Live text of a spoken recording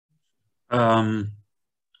Ehm,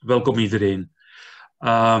 Welkom iedereen.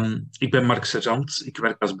 Ik ben Mark Sergeant. Ik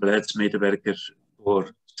werk als beleidsmedewerker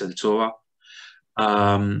voor Sensoa.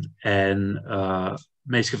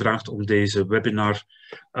 Mij is gevraagd om deze webinar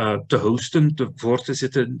te hosten, voor te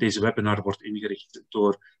zitten. Deze webinar wordt ingericht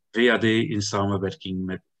door VAD in samenwerking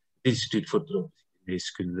met het Instituut voor Tropische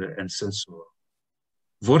Geneeskunde en Sensoa.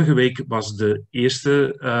 Vorige week was de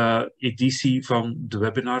eerste editie van de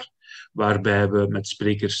webinar, waarbij we met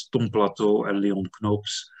sprekers Tom Plateau en Leon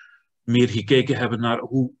Knoops meer gekeken hebben naar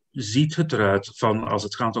hoe ziet het eruit van als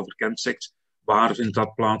het gaat over chemsex, waar vindt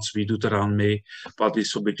dat plaats, wie doet eraan mee, wat is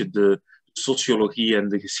zo'n beetje de sociologie en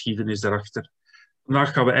de geschiedenis daarachter.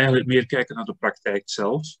 Vandaag gaan we eigenlijk meer kijken naar de praktijk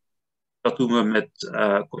zelf. Dat doen we met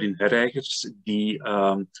Corinne Herrijgers, die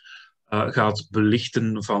gaat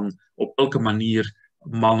belichten van op welke manier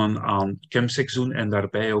mannen aan chemsex doen en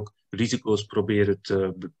daarbij ook risico's proberen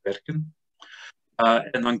te beperken.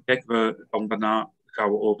 En dan daarna gaan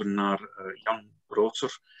we over naar Jan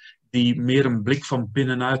Groβer, die meer een blik van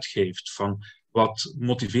binnenuit geeft van wat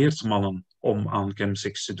motiveert mannen om aan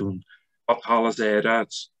chemsex te doen. Wat halen zij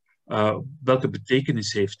eruit? Welke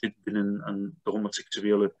betekenis heeft dit binnen de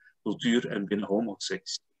homoseksuele cultuur en binnen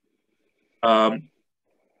homoseks?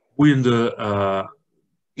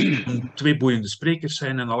 Twee boeiende sprekers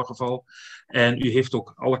zijn in elk geval. En u heeft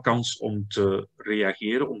ook alle kans om te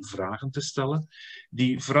reageren, om vragen te stellen.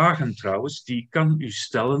 Die vragen trouwens, die kan u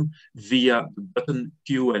stellen via de button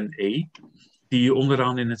Q&A, die u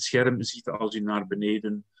onderaan in het scherm ziet als u naar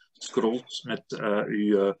beneden scrolt met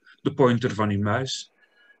de pointer van uw muis.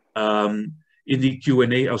 In die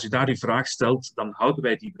Q&A, als u daar uw vraag stelt, dan houden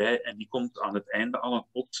wij die bij en die komt aan het einde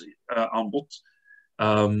aan bod.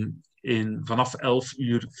 Vanaf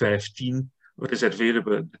 11:15 reserveren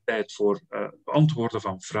we de tijd voor het beantwoorden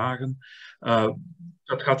van vragen.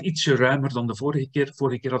 Dat gaat ietsje ruimer dan de vorige keer.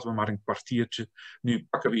 Vorige keer hadden we maar een kwartiertje. Nu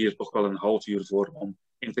pakken we hier toch wel een half uur voor om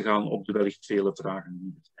in te gaan op de wellicht vele vragen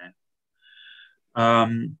die er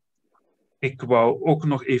zijn. Ik wou ook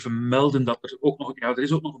nog even melden dat er ook nog, er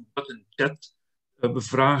is ook nog een button chat. We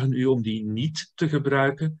vragen u om die niet te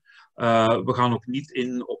gebruiken. We gaan ook niet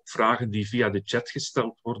in op vragen die via de chat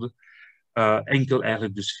gesteld worden. Enkel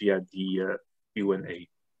eigenlijk dus via die Q&A.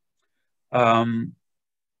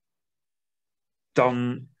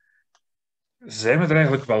 Dan zijn we er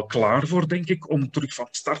eigenlijk wel klaar voor, denk ik, om terug van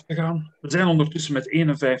start te gaan. We zijn ondertussen met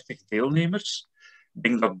 51 deelnemers. Ik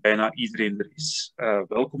denk dat bijna iedereen er is.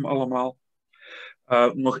 Welkom allemaal.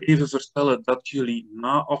 Nog even vertellen dat jullie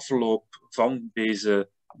na afloop van deze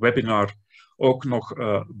webinar ook nog,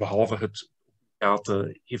 behalve het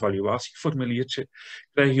evaluatieformuliertje,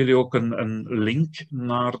 krijgen jullie ook een link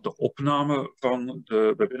naar de opname van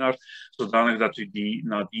de webinar, zodanig dat u die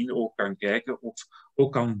nadien ook kan kijken of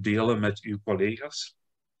ook kan delen met uw collega's.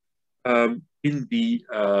 In die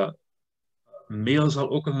mail zal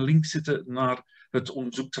ook een link zitten naar het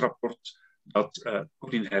onderzoeksrapport dat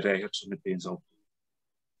Corinne Herrijgers zo meteen zal doen.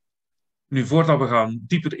 Nu, voordat we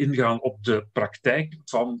dieper ingaan op de praktijk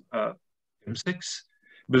van chemsex,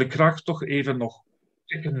 wil ik graag toch even nog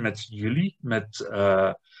checken met jullie.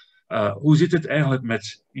 Hoe zit het eigenlijk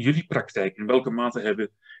met jullie praktijk? In welke mate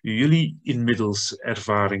hebben jullie inmiddels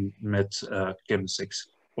ervaring met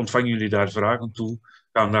chemsex? Ontvangen jullie daar vragen toe?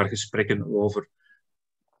 Gaan daar gesprekken over?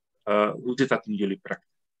 Hoe zit dat in jullie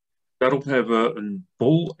praktijk? Daarop hebben we een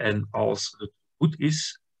poll en als het goed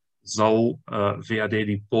is, zal VAD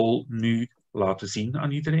die poll nu laten zien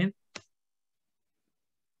aan iedereen.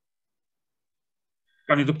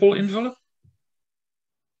 Kan u de poll invullen?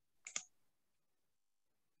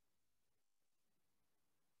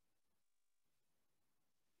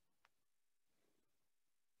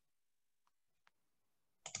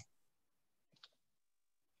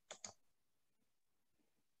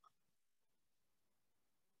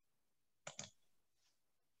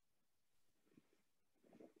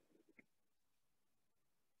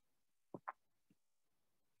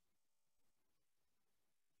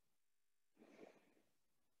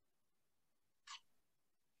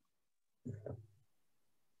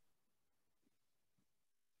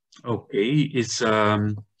 Oké,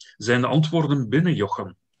 zijn de antwoorden binnen,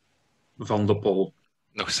 Jochem, van de poll?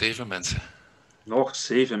 Nog 7 mensen. Nog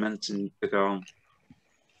 7 mensen te gaan.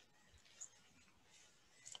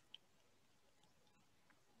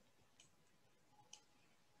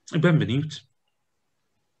 Ik ben benieuwd.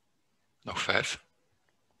 Nog 5.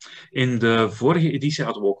 In de vorige editie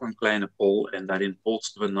hadden we ook een kleine poll en daarin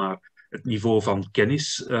polsten we naar het niveau van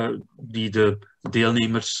kennis die de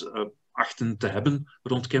deelnemers achten te hebben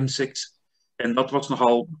rond chemsex. En dat was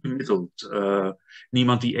nogal gemiddeld.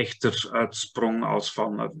 Niemand die echt eruit sprong als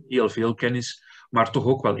van heel veel kennis, maar toch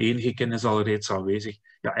ook wel enige kennis al reeds aanwezig.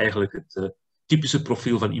 Ja, eigenlijk het typische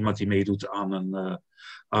profiel van iemand die meedoet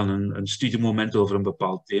aan een studiemoment over een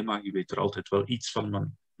bepaald thema. Je weet er altijd wel iets van, maar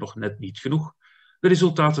nog net niet genoeg. De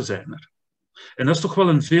resultaten zijn er. En dat is toch wel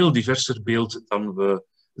een veel diverser beeld dan we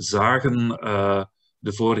zagen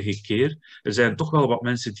de vorige keer. Er zijn toch wel wat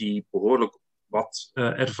mensen die behoorlijk wat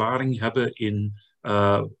ervaring hebben in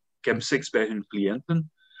chemsex bij hun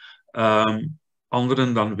cliënten.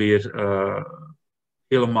 Anderen dan weer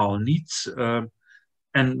helemaal niet.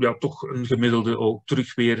 En ja, toch een gemiddelde ook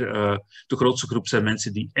terug weer. De grootste groep zijn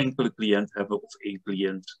mensen die enkele cliënt hebben of één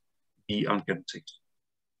cliënt die aan chemsex.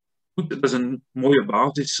 Goed, dat is een mooie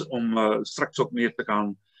basis om straks ook meer te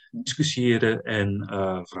gaan discussiëren en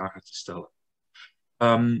vragen te stellen.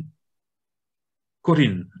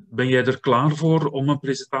 Corinne, ben jij er klaar voor om een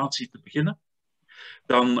presentatie te beginnen?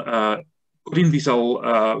 Dan, Corinne die zal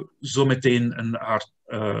zo meteen haar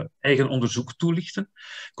eigen onderzoek toelichten.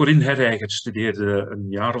 Corinne Herrijgers studeerde een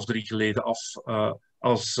jaar of 3 geleden af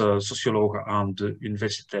als sociologe aan de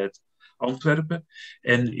Universiteit Antwerpen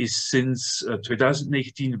en is sinds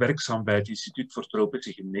 2019 werkzaam bij het Instituut voor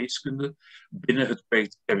Tropische Geneeskunde binnen het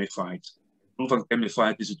project Chemified. Het doel van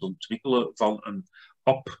Chemified is het ontwikkelen van een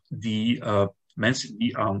app die mensen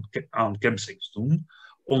die aan chemsex doen,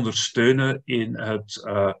 ondersteunen in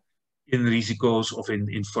in risico's of in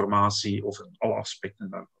informatie of in alle aspecten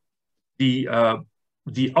daarvan.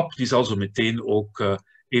 Die app die zal zo meteen ook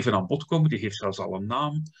even aan bod komen, die heeft zelfs al een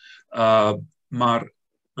naam. Maar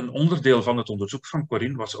een onderdeel van het onderzoek van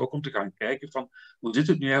Corinne was ook om te gaan kijken van hoe zit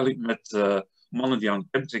het nu eigenlijk met mannen die aan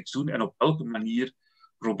chemsex doen en op welke manier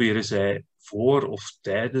proberen zij voor of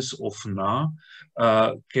tijdens of na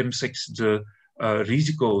chemsex de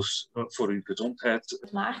risico's voor hun gezondheid.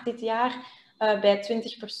 Maart dit jaar bij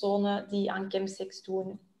 20 personen die aan chemsex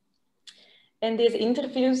doen. En deze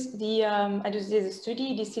interviews, dus deze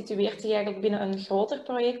studie, die situeert zich eigenlijk binnen een groter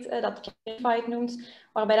project dat Chemified noemt,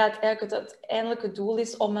 waarbij dat eigenlijk het uiteindelijke doel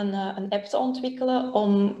is om een app te ontwikkelen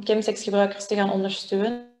om chemsexgebruikers te gaan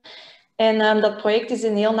ondersteunen. En dat project is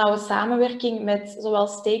in heel nauwe samenwerking met zowel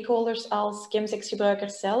stakeholders als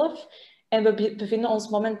chemsexgebruikers zelf. En we bevinden ons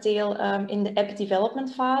momenteel in de app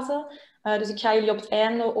development fase. Dus ik ga jullie op het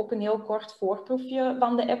einde ook een heel kort voorproefje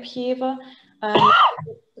van de app geven.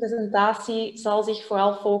 De presentatie zal zich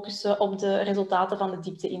vooral focussen op de resultaten van de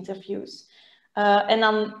diepte-interviews. En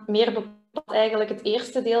dan meer bepaald eigenlijk het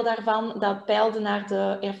eerste deel daarvan, dat peilde naar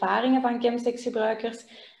de ervaringen van chemsexgebruikers.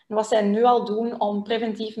 En wat zij nu al doen om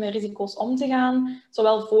preventief met risico's om te gaan,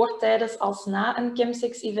 zowel voor, tijdens als na een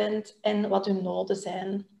chemsex-event en wat hun noden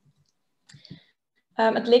zijn.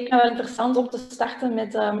 Het leek me wel interessant om te starten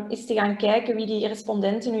met eens te gaan kijken wie die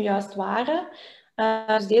respondenten nu juist waren.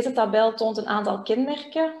 Dus deze tabel toont een aantal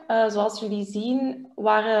kenmerken. Zoals jullie zien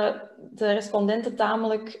waren de respondenten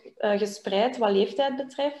tamelijk gespreid wat leeftijd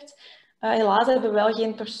betreft. Helaas hebben we wel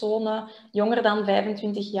geen personen jonger dan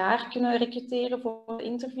 25 jaar kunnen recruteren voor de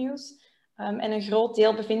interviews. En een groot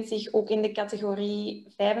deel bevindt zich ook in de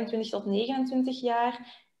categorie 25 tot 29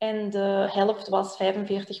 jaar en de helft was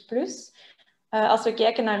 45 plus. Als we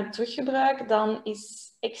kijken naar het teruggebruik, dan is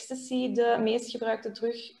ecstasy de meest gebruikte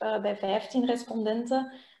drug bij 15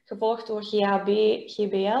 respondenten, gevolgd door GHB,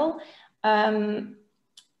 GBL.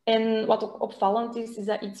 En wat ook opvallend is, is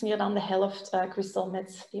dat iets meer dan de helft crystal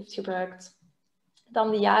meth heeft gebruikt.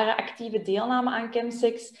 Dan de jaren actieve deelname aan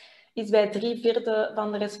chemsex is bij 3/4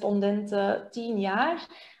 van de respondenten 10 jaar,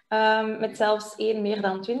 met zelfs 1 meer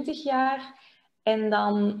dan 20 jaar. En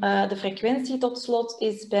dan de frequentie tot slot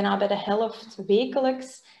is bijna bij de helft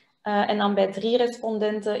wekelijks. En dan bij 3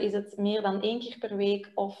 respondenten is het meer dan 1 keer per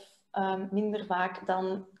week of minder vaak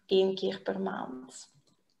dan 1 keer per maand.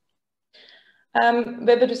 We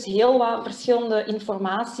hebben dus heel wat verschillende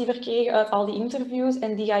informatie verkregen uit al die interviews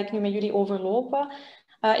en die ga ik nu met jullie overlopen.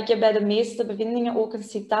 Ik heb bij de meeste bevindingen ook een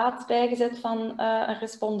citaat bijgezet van een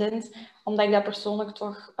respondent, omdat ik dat persoonlijk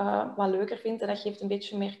toch wat leuker vind en dat geeft een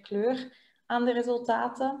beetje meer kleur aan de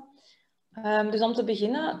resultaten. Dus om te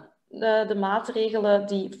beginnen, de maatregelen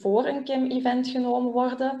die voor een chem-event genomen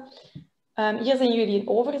worden. Hier zien jullie een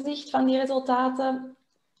overzicht van die resultaten.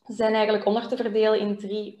 Ze zijn eigenlijk onder te verdelen in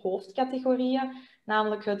 3 hoofdcategorieën,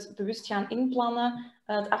 namelijk het bewust gaan inplannen,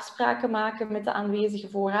 het afspraken maken met de aanwezigen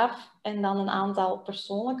vooraf en dan een aantal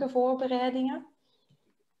persoonlijke voorbereidingen.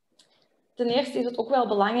 Ten eerste is het ook wel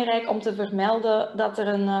belangrijk om te vermelden dat er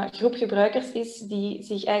een groep gebruikers is die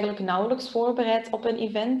zich eigenlijk nauwelijks voorbereidt op een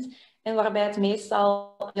event en waarbij het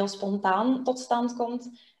meestal heel spontaan tot stand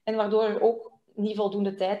komt en waardoor er ook niet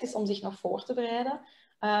voldoende tijd is om zich nog voor te bereiden.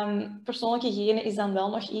 Persoonlijke hygiëne is dan wel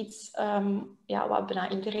nog iets wat bijna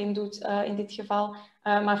iedereen doet in dit geval.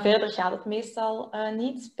 Maar verder gaat het meestal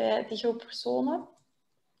niet bij die groep personen.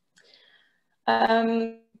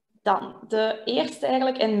 Dan de eerste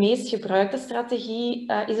eigenlijk en meest gebruikte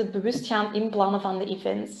strategie is het bewust gaan inplannen van de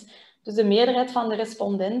events. Dus de meerderheid van de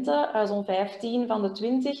respondenten, zo'n 15 van de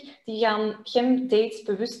 20, die gaan chemdates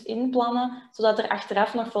bewust inplannen, zodat er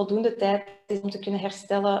achteraf nog voldoende tijd is om te kunnen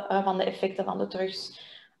herstellen van de effecten van de drugs.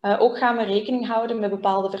 Ook gaan we rekening houden met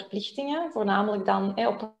bepaalde verplichtingen, voornamelijk dan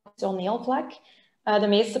op professioneel vlak. De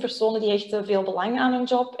meeste personen die hechten veel belang aan hun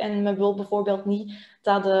job en men wil bijvoorbeeld niet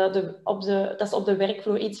dat ze op de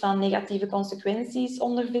werkvloer iets van negatieve consequenties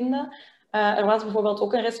ondervinden. Er was bijvoorbeeld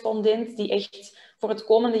ook een respondent die echt voor het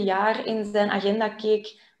komende jaar in zijn agenda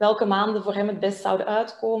keek welke maanden voor hem het best zouden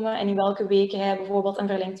uitkomen en in welke weken hij bijvoorbeeld een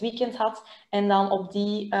verlengd weekend had en dan op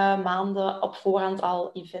die maanden op voorhand al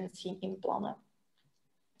events ging inplannen.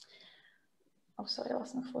 Oh, sorry, dat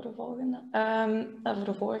was nog voor de volgende. Voor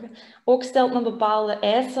de vorige. Ook stelt men bepaalde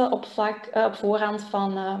eisen op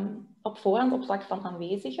voorhand op vlak van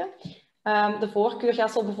aanwezigen. De voorkeur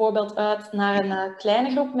gaat zo bijvoorbeeld uit naar een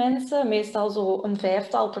kleine groep mensen, meestal zo een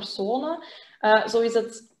 5-tal personen. Zo is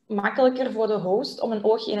het makkelijker voor de host om een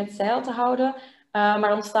oogje in het zeil te houden,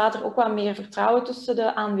 maar ontstaat er ook wat meer vertrouwen tussen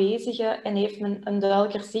de aanwezigen en heeft men een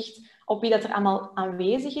duidelijker zicht op wie dat er allemaal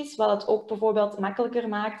aanwezig is, wat het ook bijvoorbeeld makkelijker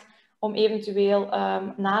maakt om eventueel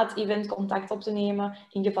na het event contact op te nemen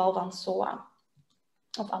in geval van SOA.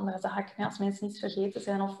 Of andere zaken, als mensen iets vergeten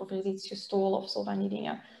zijn of er is iets gestolen of zo van die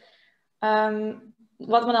dingen.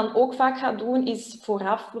 Wat men dan ook vaak gaat doen, is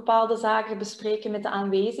vooraf bepaalde zaken bespreken met de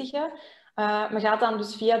aanwezigen. Men gaat dan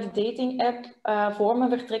dus via de dating-app voor men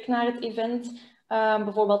vertrekt naar het event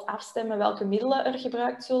bijvoorbeeld afstemmen welke middelen er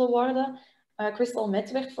gebruikt zullen worden. Crystal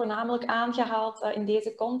meth werd voornamelijk aangehaald in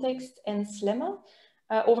deze context en slemmen.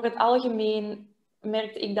 Over het algemeen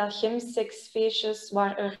merkte ik dat chemseksfeestjes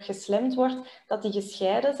waar er geslemd wordt, dat die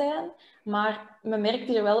gescheiden zijn. Maar men merkt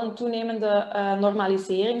hier wel een toenemende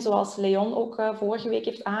normalisering, zoals Leon ook vorige week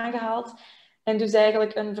heeft aangehaald. En dus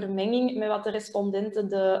eigenlijk een vermenging met wat de respondenten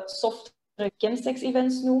de softere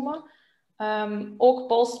chemsex-events noemen. Ook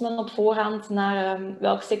polst men op voorhand naar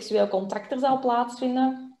welk seksueel contact er zal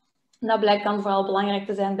plaatsvinden. Dat blijkt dan vooral belangrijk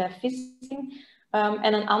te zijn bij phishing.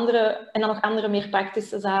 En dan nog andere meer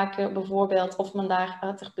praktische zaken, bijvoorbeeld of men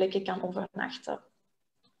daar ter plekke kan overnachten.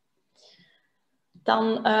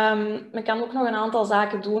 Dan, men kan ook nog een aantal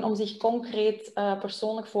zaken doen om zich concreet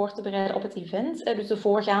persoonlijk voor te bereiden op het event. Dus de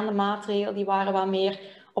voorgaande maatregelen die waren wat meer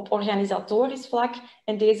op organisatorisch vlak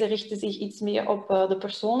en deze richten zich iets meer op de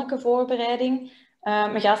persoonlijke voorbereiding.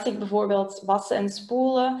 Men gaat zich bijvoorbeeld wassen en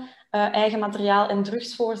spoelen, eigen materiaal en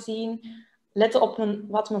drugs voorzien. Letten op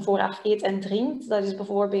wat men vooraf eet en drinkt. Dat is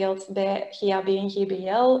bijvoorbeeld bij GHB en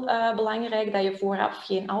GBL belangrijk, dat je vooraf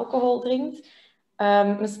geen alcohol drinkt.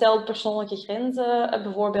 Men stelt persoonlijke grenzen,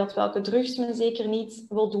 bijvoorbeeld welke drugs men zeker niet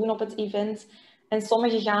wil doen op het event. En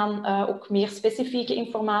sommigen gaan ook meer specifieke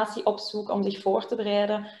informatie opzoeken om zich voor te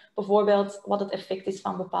bereiden, bijvoorbeeld wat het effect is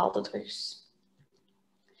van bepaalde drugs.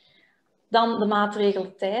 Dan de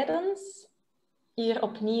maatregel tijdens. Hier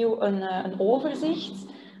opnieuw een overzicht.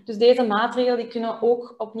 Dus deze maatregelen die kunnen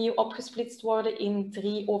ook opnieuw opgesplitst worden in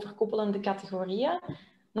 3 overkoepelende categorieën.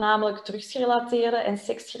 Namelijk drugsgerelateerde en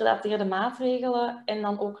seksgerelateerde maatregelen en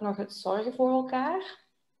dan ook nog het zorgen voor elkaar.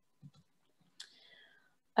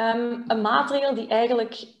 Een maatregel die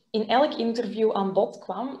eigenlijk in elk interview aan bod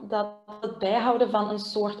kwam, dat het bijhouden van een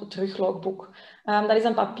soort teruglogboek. Dat is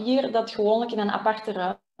een papier dat gewoonlijk in een aparte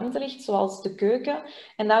ruimte ligt, zoals de keuken.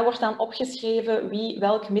 En daar wordt dan opgeschreven wie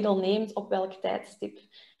welk middel neemt op welk tijdstip.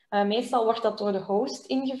 Meestal wordt dat door de host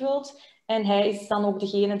ingevuld en hij is dan ook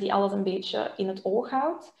degene die alles een beetje in het oog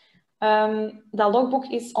houdt. Dat logboek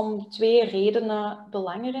is om 2 redenen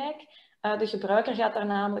belangrijk. De gebruiker gaat daar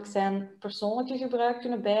namelijk zijn persoonlijke gebruik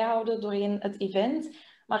kunnen bijhouden doorheen het event,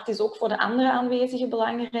 maar het is ook voor de andere aanwezigen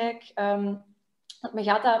belangrijk. Men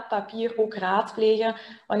gaat dat papier ook raadplegen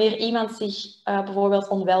wanneer iemand zich bijvoorbeeld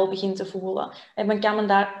onwel begint te voelen. En dan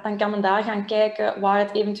kan men daar gaan kijken waar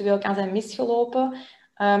het eventueel kan zijn misgelopen.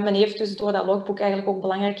 Men heeft dus door dat logboek eigenlijk ook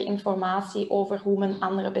belangrijke informatie over hoe men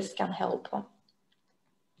anderen best kan helpen.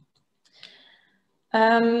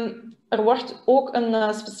 Er wordt ook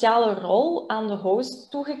een speciale rol aan de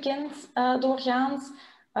host toegekend doorgaans.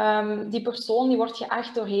 Die persoon die wordt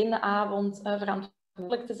geacht doorheen de avond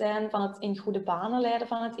verantwoordelijk te zijn van het in goede banen leiden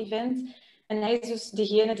van het event. En hij is dus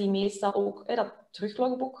degene die meestal ook dat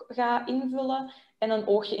teruglogboek gaat invullen en een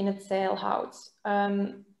oogje in het zeil houdt.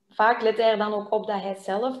 Vaak let hij er dan ook op dat hij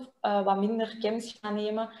zelf wat minder chems gaat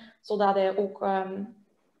nemen, zodat hij ook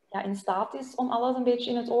in staat is om alles een beetje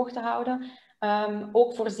in het oog te houden.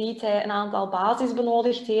 Ook voorziet hij een aantal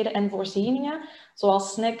basisbenodigdheden en voorzieningen,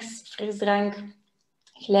 zoals snacks, frisdrank,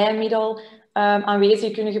 glijmiddel.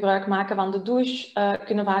 Aanwezigen kunnen gebruik maken van de douche,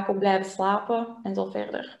 kunnen vaak ook blijven slapen en zo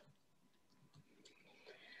verder.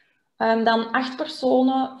 Dan 8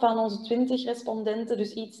 personen van onze 20 respondenten,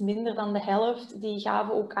 dus iets minder dan de helft, die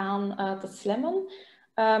gaven ook aan te slemmen.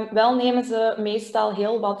 Wel nemen ze meestal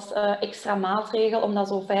heel wat extra maatregelen om dat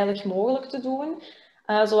zo veilig mogelijk te doen.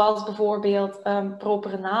 Zoals bijvoorbeeld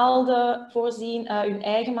proper naalden voorzien, hun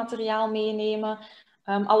eigen materiaal meenemen,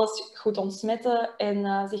 alles goed ontsmetten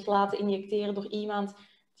en zich laten injecteren door iemand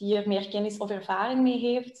die er meer kennis of ervaring mee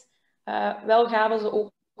heeft. Wel gaven ze ook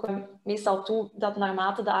meestal toe dat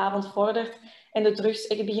naarmate de avond vordert en de drugs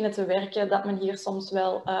echt beginnen te werken, dat men hier soms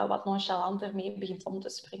wel wat nonchalanter mee begint om te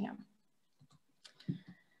springen.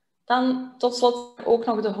 Dan tot slot ook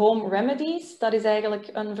nog de home remedies. Dat is eigenlijk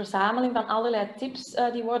een verzameling van allerlei tips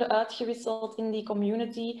die worden uitgewisseld in die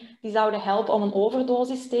community. Die zouden helpen om een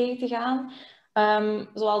overdosis tegen te gaan.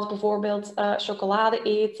 Zoals bijvoorbeeld chocolade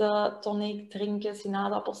eten, tonic drinken,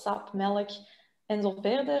 sinaasappelsap, melk en zo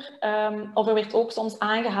verder. Of er werd ook soms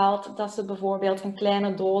aangehaald dat ze bijvoorbeeld een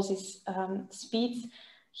kleine dosis speed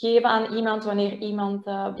geven aan iemand wanneer iemand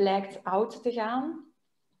blijkt oud te gaan.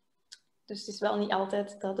 Dus het is wel niet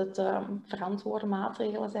altijd dat het verantwoorde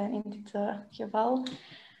maatregelen zijn in dit geval.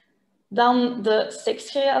 Dan de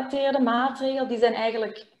seksgerelateerde maatregelen, die zijn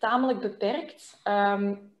eigenlijk tamelijk beperkt.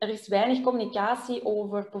 Er is weinig communicatie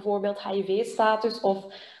over bijvoorbeeld HIV-status of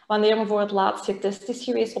wanneer men voor het laatst getest is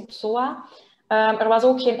geweest op SOA. Er was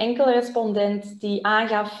ook geen enkele respondent die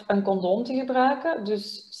aangaf een condoom te gebruiken.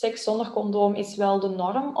 Dus seks zonder condoom is wel de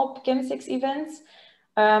norm op chemsex-events.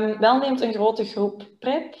 Wel neemt een grote groep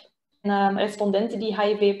PrEP. Respondenten die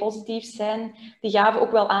HIV-positief zijn, die gaven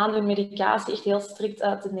ook wel aan hun medicatie echt heel strikt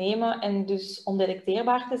te nemen en dus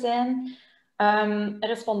ondetecteerbaar te zijn. Een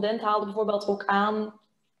respondent haalde bijvoorbeeld ook aan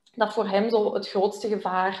dat voor hem zo het grootste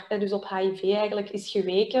gevaar, dus op HIV eigenlijk, is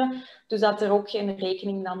geweken. Dus dat er ook geen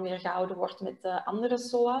rekening dan meer gehouden wordt met andere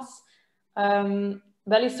SOA's.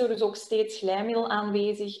 Wel is er dus ook steeds glijmiddel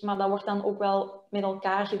aanwezig, maar dat wordt dan ook wel met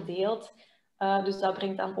elkaar gedeeld. Dus dat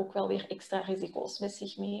brengt dan ook wel weer extra risico's met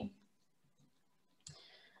zich mee.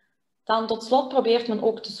 Dan tot slot probeert men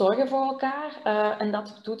ook te zorgen voor elkaar. En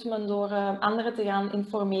dat doet men door anderen te gaan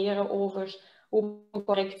informeren over hoe men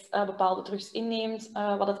correct bepaalde drugs inneemt,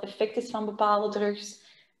 wat het effect is van bepaalde drugs.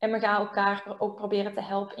 En men gaat elkaar ook proberen te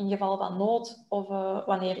helpen in geval van nood of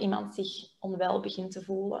wanneer iemand zich onwel begint te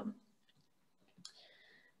voelen.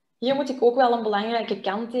 Hier moet ik ook wel een belangrijke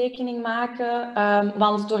kanttekening maken,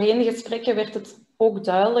 want doorheen de gesprekken werd het ook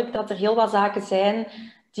duidelijk dat er heel wat zaken zijn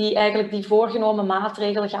die eigenlijk die voorgenomen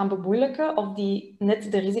maatregelen gaan bemoeilijken of die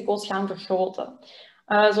net de risico's gaan vergroten.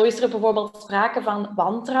 Zo is er bijvoorbeeld sprake van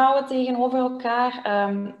wantrouwen tegenover elkaar.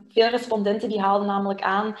 Veel respondenten die haalden namelijk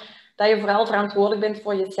aan dat je vooral verantwoordelijk bent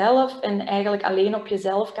voor jezelf en eigenlijk alleen op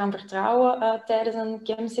jezelf kan vertrouwen tijdens een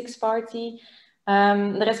chemsex-party.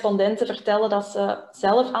 De respondenten vertellen dat ze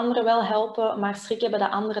zelf anderen wel helpen, maar schrik hebben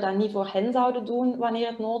dat anderen dat niet voor hen zouden doen wanneer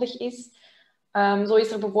het nodig is. Zo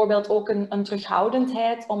is er bijvoorbeeld ook een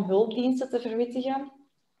terughoudendheid om hulpdiensten te verwittigen.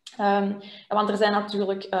 Want er zijn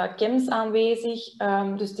natuurlijk chems aanwezig,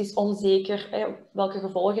 dus het is onzeker welke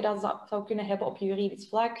gevolgen dat zou kunnen hebben op juridisch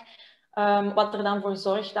vlak. Wat er dan voor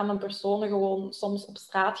zorgt dat men personen gewoon soms op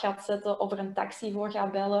straat gaat zetten of er een taxi voor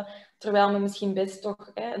gaat bellen, terwijl men misschien best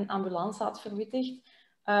toch een ambulance had verwittigd.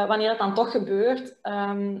 Wanneer het dan toch gebeurt,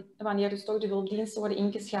 wanneer dus toch de hulpdiensten worden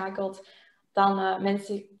ingeschakeld, dan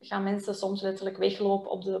gaan mensen soms letterlijk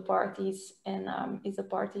weglopen op de parties en is de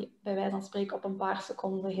party bij wijze van spreken op een paar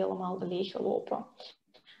seconden helemaal leeggelopen.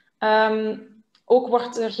 Ook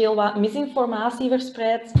wordt er heel wat misinformatie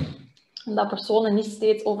verspreid, omdat personen niet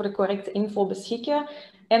steeds over de correcte info beschikken.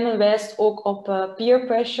 En men wijst ook op peer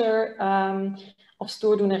pressure of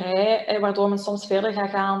stoerdoenerij, waardoor men soms verder gaat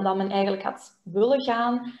gaan dan men eigenlijk had willen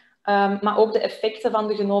gaan. Maar ook de effecten van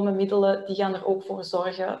de genomen middelen die gaan er ook voor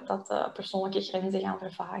zorgen dat persoonlijke grenzen gaan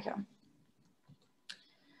vervagen.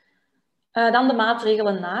 Dan de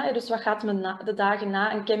maatregelen na. Dus wat gaat men de dagen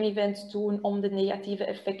na een chem-event doen om de negatieve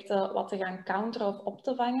effecten wat te gaan counteren of op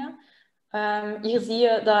te vangen? Hier zie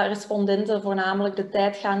je dat respondenten voornamelijk de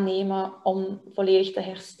tijd gaan nemen om volledig te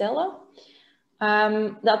herstellen.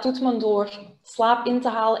 Dat doet men door slaap in te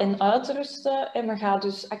halen en uit te rusten. En men gaat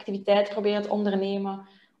dus activiteiten proberen te ondernemen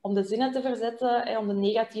om de zinnen te verzetten, om de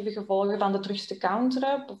negatieve gevolgen van de drugs te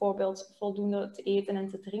counteren. Bijvoorbeeld voldoende te eten en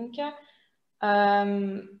te drinken.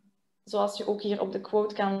 Zoals je ook hier op de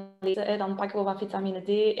quote kan lezen, dan pakken we wat vitamine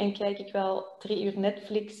D en kijk ik wel 3 uur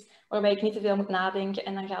Netflix. waarbij ik niet te veel moet nadenken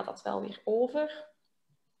en dan gaat dat wel weer over.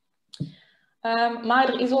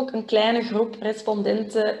 Maar er is ook een kleine groep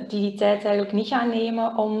respondenten die tijd eigenlijk niet gaan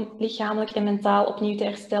nemen om lichamelijk en mentaal opnieuw te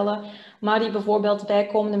herstellen, maar die bijvoorbeeld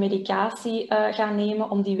bijkomende medicatie gaan nemen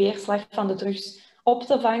om die weerslag van de drugs op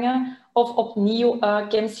te vangen, of opnieuw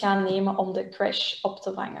chems gaan nemen om de crash op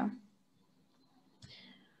te vangen.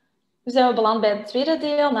 Nu zijn we beland bij het tweede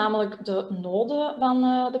deel, namelijk de noden van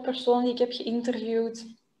de persoon die ik heb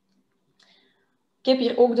geïnterviewd. Ik heb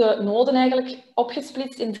hier ook de noden eigenlijk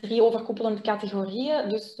opgesplitst in 3 overkoepelende categorieën.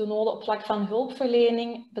 Dus de noden op vlak van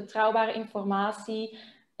hulpverlening, betrouwbare informatie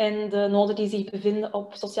en de noden die zich bevinden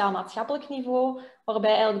op sociaal-maatschappelijk niveau,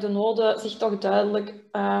 waarbij eigenlijk de noden zich toch duidelijk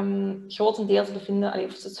grotendeels bevinden,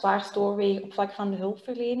 of het zwaarst doorwegen op vlak van de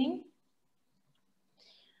hulpverlening.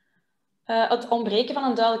 Het ontbreken van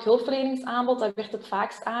een duidelijk hulpverleningsaanbod, dat werd het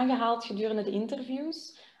vaakst aangehaald gedurende de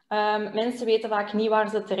interviews. Mensen weten vaak niet waar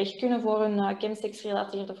ze terecht kunnen voor hun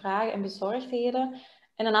chemsex-gerelateerde vragen en bezorgdheden.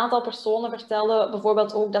 En een aantal personen vertelden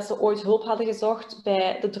bijvoorbeeld ook dat ze ooit hulp hadden gezocht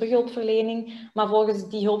bij de drughulpverlening, maar volgens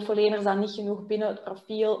die hulpverleners dan niet genoeg binnen het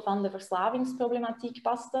profiel van de verslavingsproblematiek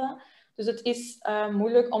paste. Dus het is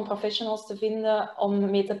moeilijk om professionals te vinden om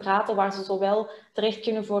mee te praten waar ze zowel terecht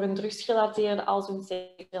kunnen voor hun drugsgerelateerde als hun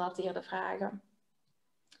seksgerelateerde vragen.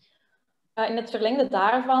 In het verlengde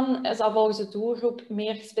daarvan zou volgens de doelgroep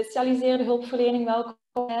meer gespecialiseerde hulpverlening welkom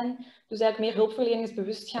zijn. Dus eigenlijk meer hulpverleners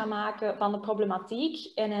bewust gaan maken van de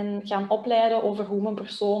problematiek en hen gaan opleiden over hoe men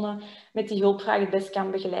personen met die hulpvraag het best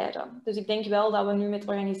kan begeleiden. Dus ik denk wel dat we nu met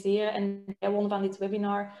organiseren en het bijwonen van dit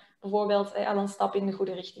webinar bijvoorbeeld al een stap in de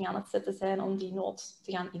goede richting aan het zetten zijn om die nood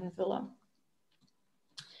te gaan invullen.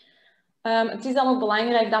 Het is dan ook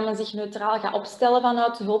belangrijk dat men zich neutraal gaat opstellen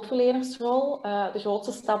vanuit de hulpverlenersrol. De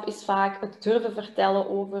grootste stap is vaak het durven vertellen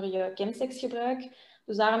over je chemsexgebruik.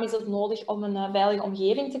 Dus daarom is het nodig om een veilige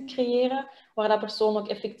omgeving te creëren, waar dat personen ook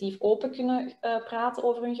effectief open kunnen praten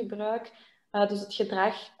over hun gebruik. Dus het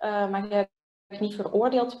gedrag mag eigenlijk niet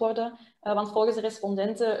veroordeeld worden, want volgens de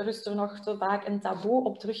respondenten rust er nog te vaak een taboe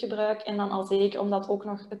op teruggebruik en dan al zeker omdat ook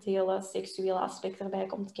nog het hele seksuele aspect erbij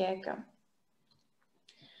komt kijken.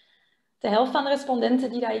 De helft van de respondenten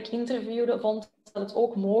die ik interviewde vond dat het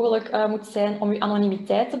ook mogelijk moet zijn om je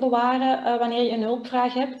anonimiteit te bewaren wanneer je een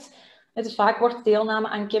hulpvraag hebt. Dus vaak wordt deelname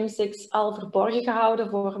aan chemsex al verborgen gehouden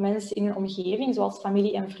voor mensen in hun omgeving, zoals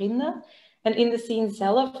familie en vrienden. En in de scene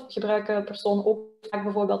zelf gebruiken personen ook vaak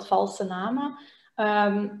bijvoorbeeld valse namen.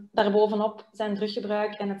 Daarbovenop zijn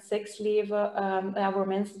druggebruik en het seksleven voor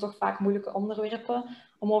mensen toch vaak moeilijke onderwerpen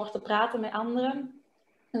om over te praten met anderen.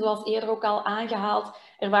 En zoals eerder ook al aangehaald,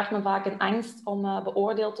 ervaart men vaak een angst om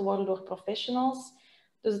beoordeeld te worden door professionals.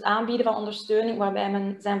 Dus het aanbieden van ondersteuning waarbij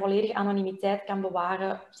men zijn volledige anonimiteit kan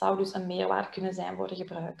bewaren, zou dus een meerwaarde kunnen zijn voor de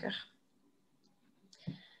gebruiker.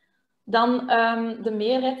 Dan de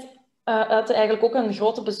meerderheid uitte eigenlijk ook een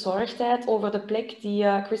grote bezorgdheid over de plek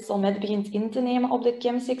die crystal meth begint in te nemen op de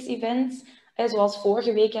chemsex-events. Zoals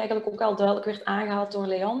vorige week eigenlijk ook al duidelijk werd aangehaald door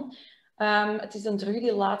Leon. Het is een drug die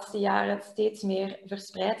de laatste jaren steeds meer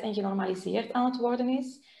verspreid en genormaliseerd aan het worden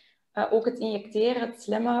is. Ook het injecteren, het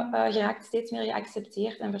slemmen, geraakt steeds meer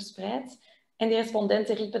geaccepteerd en verspreid. En die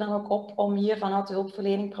respondenten riepen dan ook op om hier vanuit de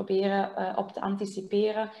hulpverlening proberen op te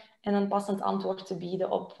anticiperen en een passend antwoord te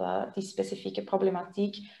bieden op die specifieke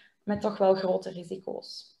problematiek met toch wel grote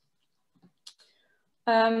risico's.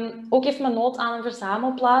 Ook heeft men nood aan een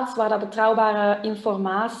verzamelplaats waar dat betrouwbare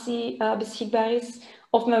informatie beschikbaar is.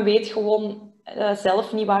 Of men weet gewoon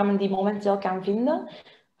zelf niet waar men die momenteel kan vinden.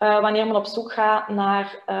 Wanneer men op zoek gaat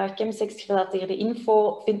naar chemsex-gerelateerde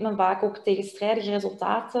info, vindt men vaak ook tegenstrijdige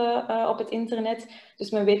resultaten op het internet. Dus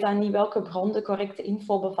men weet dan niet welke bron de correcte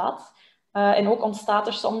info bevat. En ook ontstaat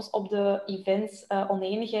er soms op de events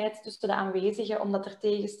oneenigheid tussen de aanwezigen, omdat er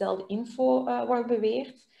tegengestelde info wordt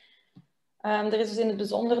beweerd. Er is dus in het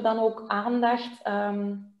bijzonder dan ook aandacht,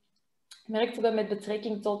 merkten we met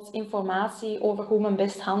betrekking tot informatie over hoe men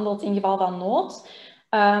best handelt in geval van nood.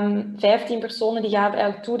 15 personen die gaven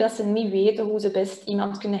eigenlijk toe dat ze niet weten hoe ze best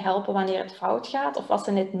iemand kunnen helpen wanneer het fout gaat of wat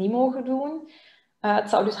ze net niet mogen doen. Het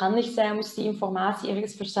zou dus handig zijn moest die informatie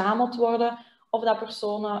ergens verzameld worden of dat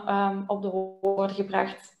personen op de hoogte worden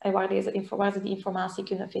gebracht waar ze die informatie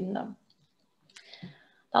kunnen vinden.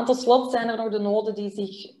 Dan tot slot zijn er nog de noden die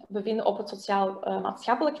zich bevinden op het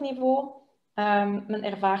sociaal-maatschappelijk niveau. Men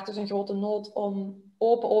ervaart dus een grote nood om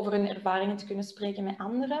open over hun ervaringen te kunnen spreken met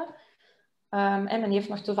anderen. En men heeft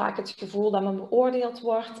nog te vaak het gevoel dat men beoordeeld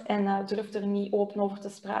wordt en durft er niet open over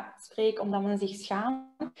te spreken omdat men zich schaamt.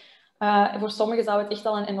 Voor sommigen zou het echt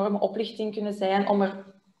al een enorme oplichting kunnen zijn om er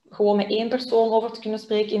gewoon met één persoon over te kunnen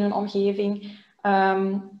spreken in hun omgeving.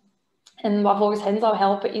 En wat volgens hen zou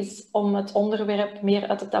helpen is om het onderwerp meer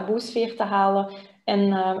uit de taboesfeer te halen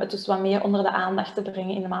en het dus wat meer onder de aandacht te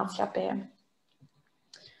brengen in de maatschappij.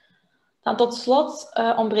 Dan tot slot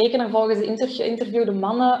ontbreken er volgens de geïnterviewde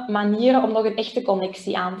mannen manieren om nog een echte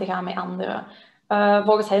connectie aan te gaan met anderen.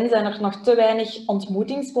 Volgens hen zijn er nog te weinig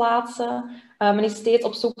ontmoetingsplaatsen. Men is steeds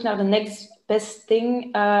op zoek naar de next best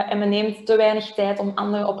thing en men neemt te weinig tijd om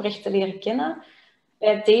anderen oprecht te leren kennen.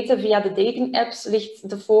 Bij het daten via de dating-apps ligt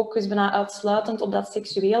de focus bijna uitsluitend op dat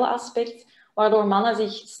seksuele aspect, waardoor mannen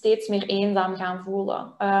zich steeds meer eenzaam gaan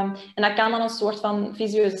voelen. En dat kan dan een soort van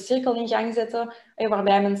vicieuze cirkel in gang zetten,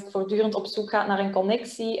 waarbij men voortdurend op zoek gaat naar een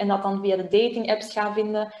connectie en dat dan via de dating-apps gaat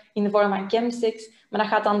vinden in de vorm van chemsex. Maar dat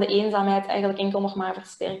gaat dan de eenzaamheid eigenlijk enkel nog maar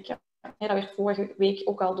versterken. Dat werd vorige week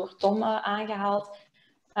ook al door Tom aangehaald.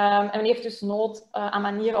 En men heeft dus nood aan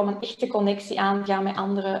manieren om een echte connectie aan te gaan met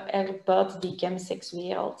anderen eigenlijk buiten die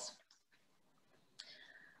chemsexwereld.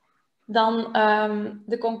 Dan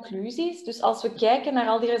de conclusies. Dus als we kijken naar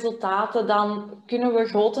al die resultaten, dan kunnen we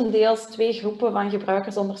grotendeels 2 groepen van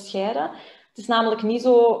gebruikers onderscheiden. Het is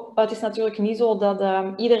natuurlijk niet zo dat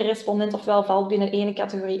iedere respondent ofwel valt binnen de ene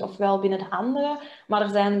categorie ofwel binnen de andere, maar er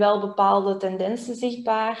zijn wel bepaalde tendensen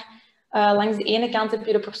zichtbaar. Langs de ene kant heb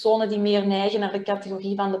je de personen die meer neigen naar de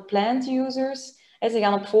categorie van de planned users. Ze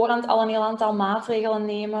gaan op voorhand al een heel aantal maatregelen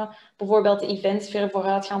nemen. Bijvoorbeeld de events ver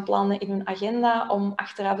vooruit gaan plannen in hun agenda om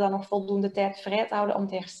achteraf dan nog voldoende tijd vrij te houden om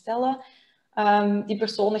te herstellen. Die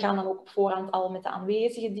personen gaan dan ook op voorhand al met de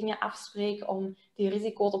aanwezige dingen afspreken om die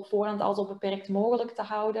risico's op voorhand al zo beperkt mogelijk te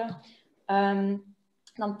houden.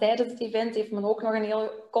 Dan tijdens het event heeft men ook nog een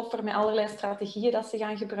hele koffer met allerlei strategieën dat ze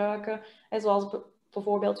gaan gebruiken. Zoals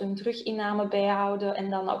bijvoorbeeld hun teruginname bijhouden en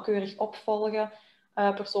dan nauwkeurig opvolgen.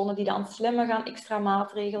 Personen die dan slimmer gaan extra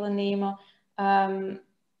maatregelen nemen. En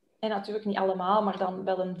natuurlijk niet allemaal, maar dan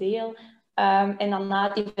wel een deel. En dan na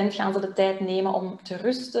het event gaan ze de tijd nemen om te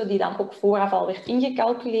rusten, die dan ook vooraf al werd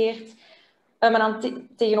ingecalculeerd. Maar dan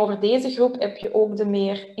tegenover deze groep heb je ook de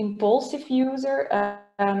meer impulsive user.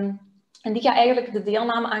 En die gaat eigenlijk de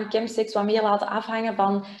deelname aan chemsex wat meer laten afhangen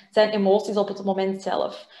van zijn emoties op het moment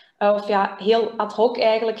zelf. Of ja, heel ad hoc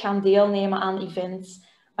eigenlijk gaan deelnemen aan events.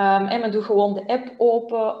 En men doet gewoon de app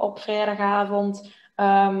open op vrijdagavond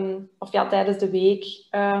of ja, tijdens de week.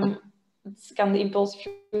 Dat kan de impulsive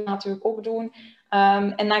natuurlijk ook doen.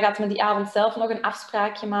 En dan gaat men die avond zelf nog een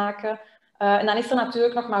afspraakje maken. En dan is er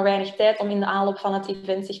natuurlijk nog maar weinig tijd om in de aanloop van het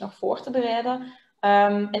event zich nog voor te bereiden.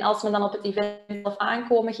 En als men dan op het event zelf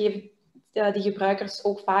aankomen, geven die gebruikers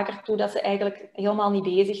ook vaker toe dat ze eigenlijk helemaal niet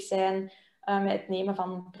bezig zijn met het nemen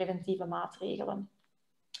van preventieve maatregelen.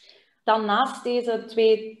 Dan naast deze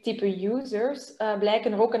 2 typen users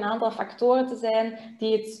blijken er ook een aantal factoren te zijn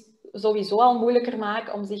die het sowieso al moeilijker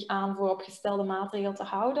maken om zich aan vooropgestelde maatregelen te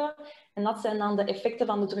houden. En dat zijn dan de effecten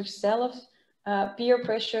van de drug zelf, peer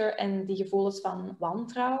pressure en die gevoelens van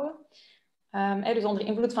wantrouwen. Dus onder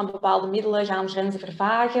invloed van bepaalde middelen gaan grenzen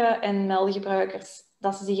vervagen en melden gebruikers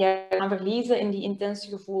dat ze zich gaan verliezen in die intense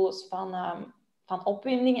gevoelens van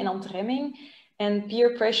opwinding en ontremming. En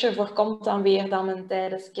peer pressure voorkomt dan weer dat men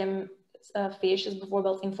tijdens chemfeestjes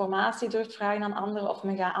bijvoorbeeld informatie durft vragen aan anderen of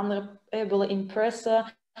men gaat anderen willen impressen,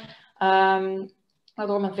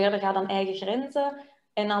 waardoor men verder gaat dan eigen grenzen.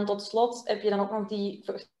 En dan tot slot heb je dan ook nog die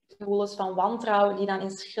gevoelens van wantrouwen die dan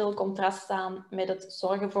in schril contrast staan met het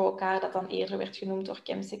zorgen voor elkaar dat dan eerder werd genoemd door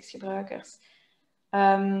chemsexgebruikers.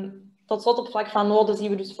 Tot slot op vlak van noden zien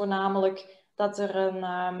we dus voornamelijk dat er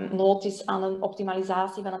een nood is aan een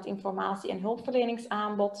optimalisatie van het informatie- en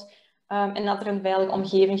hulpverleningsaanbod en dat er een veilige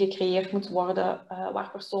omgeving gecreëerd moet worden waar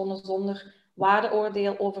personen zonder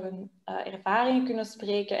waardeoordeel over hun ervaringen kunnen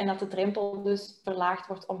spreken en dat de drempel dus verlaagd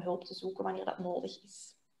wordt om hulp te zoeken wanneer dat nodig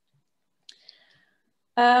is.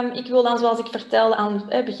 Ik wil dan, zoals ik vertelde aan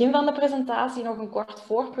het begin van de presentatie, nog een kort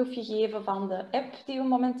voorproefje geven van de app die we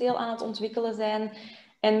momenteel aan het ontwikkelen zijn.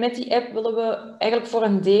 En met die app willen we eigenlijk voor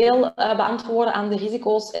een deel beantwoorden aan de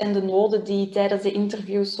risico's en de noden die tijdens de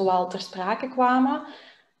interviews zoal ter sprake kwamen.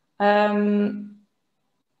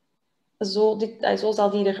 Zo zal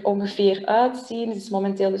die er ongeveer uitzien. Het is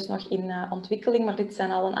momenteel dus nog in ontwikkeling, maar dit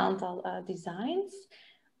zijn al een aantal designs.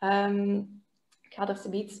 Ik ga er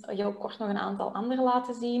zoiets heel kort nog een aantal andere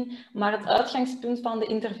laten zien. Maar het uitgangspunt van de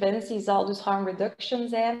interventie zal dus harm reduction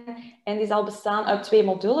zijn. En die zal bestaan uit 2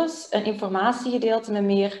 modules. Een informatiegedeelte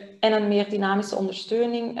en een meer dynamische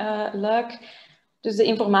ondersteuning luik. Dus de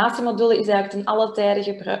informatiemodule is eigenlijk ten alle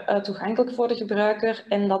tijde toegankelijk voor de gebruiker.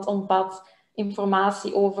 En dat omvat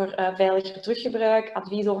informatie over veiliger druggebruik,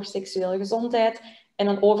 advies over seksuele gezondheid en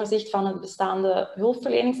een overzicht van het bestaande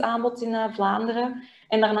hulpverleningsaanbod in Vlaanderen.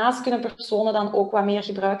 En daarnaast kunnen personen dan ook wat meer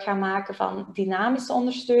gebruik gaan maken van dynamische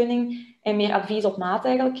ondersteuning en meer advies op maat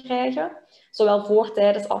eigenlijk krijgen, zowel voor,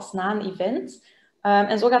 tijdens als na een event.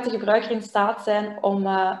 En zo gaat de gebruiker in staat zijn om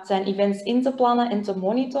zijn events in te plannen en te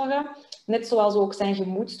monitoren, net zoals ook zijn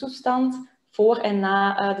gemoedstoestand voor en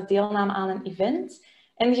na de deelname aan een event.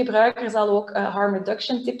 En de gebruiker zal ook harm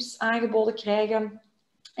reduction tips aangeboden krijgen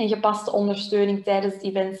en gepaste ondersteuning tijdens het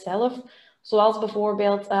event zelf, zoals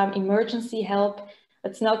bijvoorbeeld emergency help,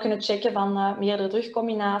 het snel kunnen checken van meerdere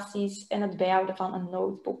drugcombinaties en het bijhouden van een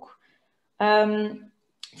notebook.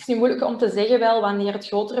 Het is nu moeilijk om te zeggen wel wanneer het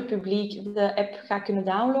grotere publiek de app gaat kunnen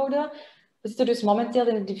downloaden. We zitten dus momenteel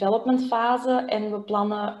in de developmentfase en we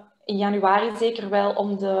plannen in januari zeker wel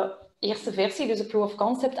om de eerste versie, dus de proof of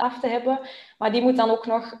concept, af te hebben. Maar die moet dan ook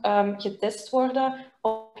nog getest worden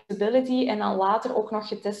op usability en dan later ook nog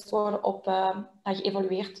getest worden op,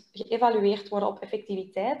 geëvalueerd worden op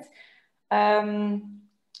effectiviteit. Het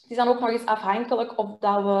is dan ook nog eens afhankelijk of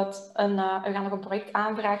dat we gaan nog een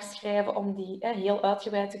projectaanvraag schrijven om die heel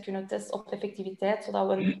uitgebreid te kunnen testen op effectiviteit, zodat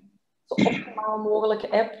we een zo optimaal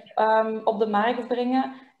mogelijke app op de markt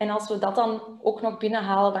brengen. En als we dat dan ook nog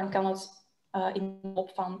binnenhalen, dan kan het in de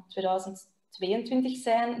loop van 2022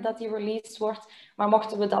 zijn dat die released wordt. Maar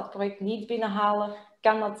mochten we dat project niet binnenhalen,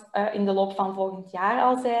 kan dat in de loop van volgend jaar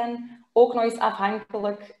al zijn. Ook nog eens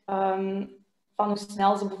afhankelijk van hoe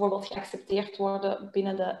snel ze bijvoorbeeld geaccepteerd worden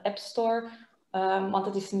binnen de App Store. Want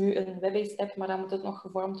het is nu een web-based app, maar dan moet het nog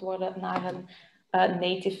gevormd worden naar een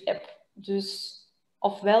native app. Dus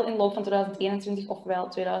ofwel in de loop van 2021 ofwel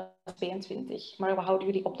 2022. Maar we houden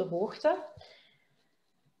jullie op de hoogte.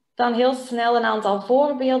 Dan heel snel een aantal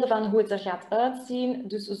voorbeelden van hoe het er gaat uitzien.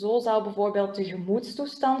 Dus zo zou bijvoorbeeld de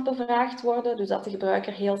gemoedstoestand bevraagd worden. Dus dat de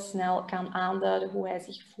gebruiker heel snel kan aanduiden hoe hij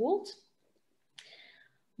zich voelt.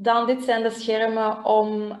 Dan, dit zijn de schermen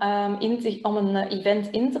om een event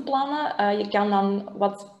in te plannen. Je kan dan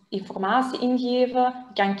wat informatie ingeven.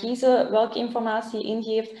 Je kan kiezen welke informatie je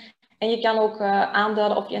ingeeft. En je kan ook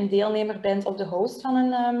aanduiden of je een deelnemer bent of de host van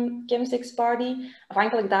een chemsex party.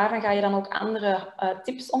 Afhankelijk daarvan ga je dan ook andere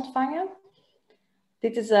tips ontvangen.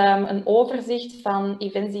 Dit is een overzicht van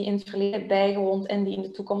events die in het verleden hebben bijgewoond en die in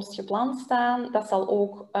de toekomst gepland staan. Dat zal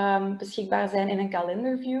ook beschikbaar zijn in een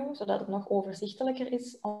kalenderview, zodat het nog overzichtelijker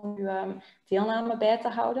is om uw deelname bij te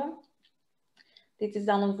houden. Dit is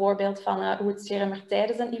dan een voorbeeld van hoe het scherm er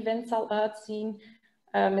tijdens een event zal uitzien,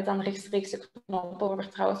 met dan rechtstreekse knoppen over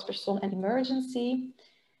vertrouwenspersoon en emergency.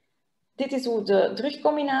 Dit is hoe de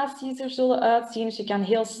drugcombinaties er zullen uitzien. Dus je kan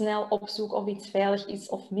heel snel opzoeken of iets veilig is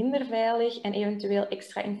of minder veilig en eventueel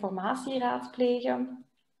extra informatie raadplegen.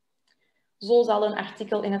 Zo zal een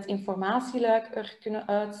artikel in het informatieluik er kunnen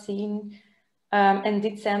uitzien. En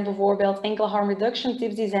dit zijn bijvoorbeeld enkele harm reduction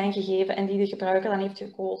tips die zijn gegeven en die de gebruiker dan heeft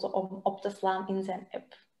gekozen om op te slaan in zijn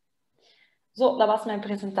app. Zo, dat was mijn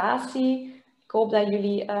presentatie. Ik hoop dat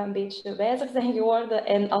jullie een beetje wijzer zijn geworden.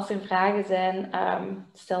 En als er vragen zijn,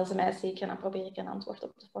 stel ze mij zeker en dan probeer ik een antwoord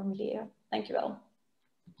op te formuleren. Dank je wel.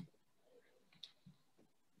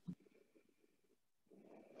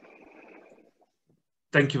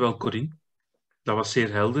 Dank je wel, Corinne. Dat was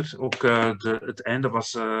zeer helder. Ook het einde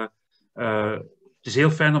was... het is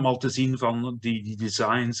heel fijn om al te zien van die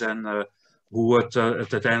designs en hoe het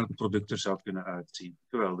uiteindelijke product er zou kunnen uitzien.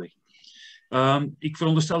 Geweldig. Ik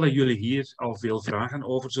veronderstel dat jullie hier al veel vragen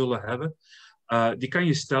over zullen hebben. Die kan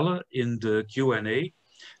je stellen in de Q&A.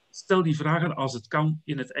 Stel die vragen als het kan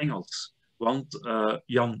in het Engels. Want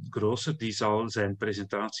Jan Großer die zal zijn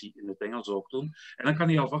presentatie in het Engels ook doen. En dan kan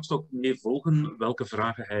hij alvast ook mee volgen welke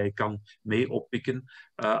vragen hij kan mee oppikken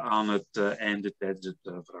aan het einde tijdens het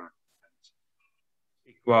vragen.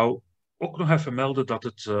 Ik wou ook nog even melden dat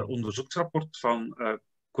het onderzoeksrapport van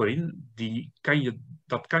Corinne,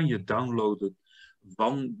 dat kan je downloaden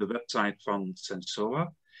van de website van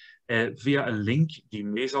Sensoa via een link die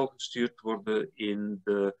mee zal gestuurd worden in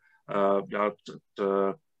de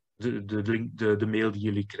mail die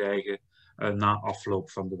jullie krijgen na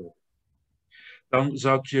afloop van de webinar. Dan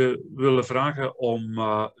zou ik je willen vragen om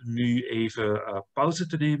nu even pauze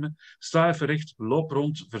te nemen. Sta even recht, loop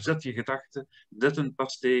rond, verzet je gedachten, zet een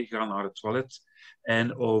tas thee, ga naar het toilet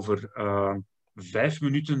en over 5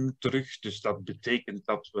 minuten terug. Dus dat betekent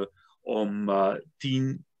dat we om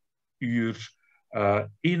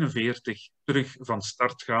 10:41 terug van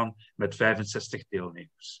start gaan met 65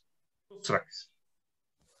 deelnemers. Tot straks.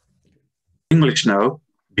 English now,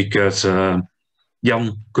 because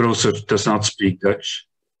Jan Großer does not speak Dutch.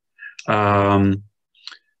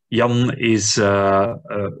 Jan is a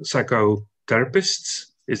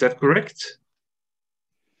psychotherapist, is that correct?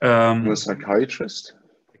 I'm a psychiatrist.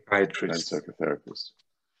 Psychiatrist. And psychotherapist.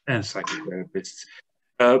 And psychotherapist.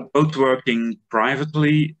 both working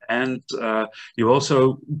privately, and you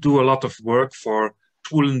also do a lot of work for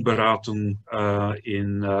Schwulenberatung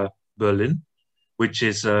in Berlin, which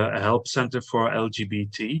is a help center for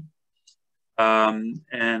LGBT. And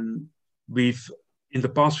in the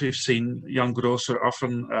past, we've seen Jan Großer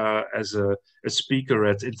often as a speaker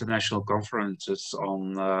at international conferences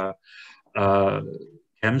on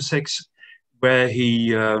chemsex, where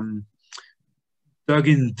he dug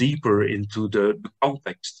in deeper into the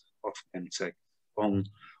context of chemsex, on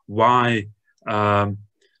why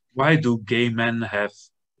do gay men have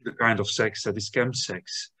the kind of sex that is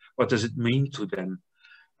chemsex? What does it mean to them?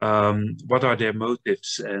 What are their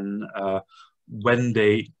motives? And when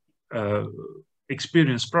they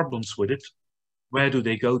experience problems with it, where do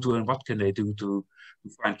they go to and what can they do to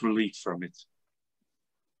find relief from it?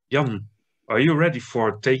 Jan, are you ready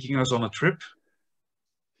for taking us on a trip?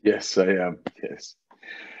 Yes, I am. Yes.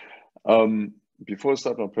 Before I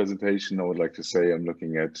start my presentation, I would like to say I'm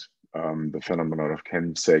looking at the phenomenon of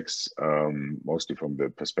chemsex, mostly from the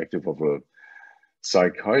perspective of a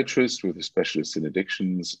psychiatrist with a specialist in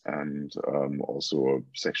addictions, and also a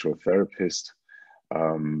sexual therapist,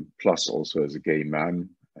 plus also as a gay man,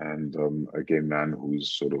 and a gay man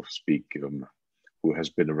who's sort of who has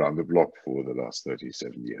been around the block for the last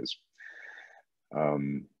 37 years.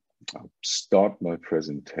 I'll start my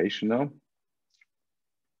presentation now.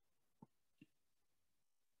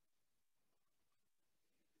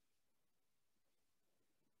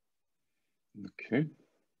 Okay.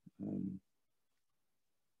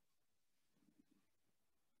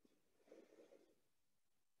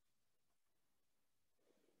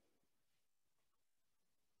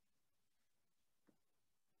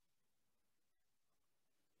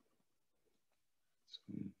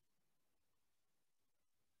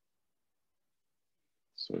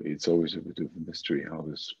 So it's always a bit of a mystery how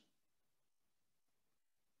this.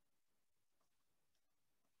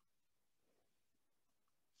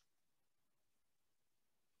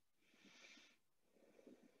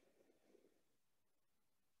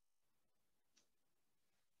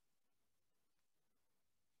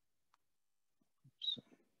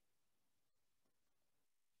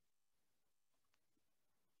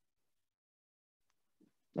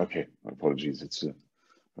 Okay, apologies.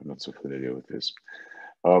 I'm not so familiar with this.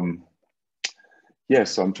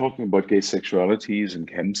 Yes, I'm talking about gay sexualities and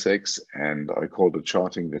chemsex, and I call it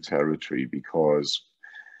charting the territory because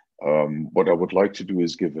what I would like to do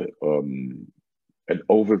is give an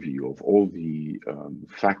overview of all the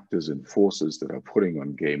factors and forces that are putting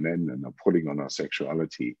on gay men and are putting on our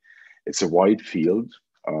sexuality. It's a wide field.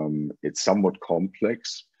 It's somewhat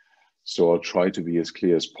complex, so I'll try to be as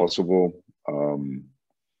clear as possible.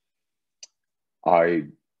 I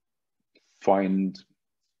find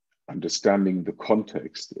understanding the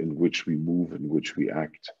context in which we move, in which we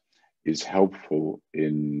act, is helpful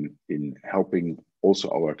in helping also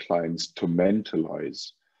our clients to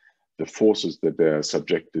mentalize the forces that they're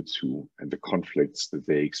subjected to and the conflicts that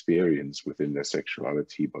they experience within their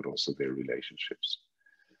sexuality, but also their relationships.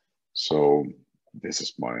 So this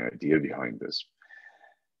is my idea behind this.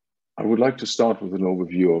 I would like to start with an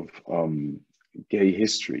overview of gay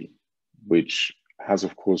history, which has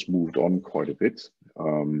of course moved on quite a bit.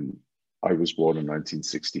 I was born in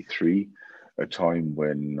 1963, a time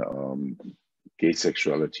when gay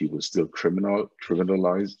sexuality was still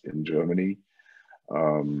criminalized in Germany.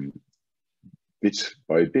 Bit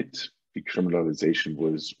by bit, decriminalization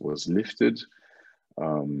was lifted.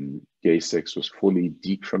 Gay sex was fully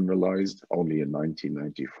decriminalized only in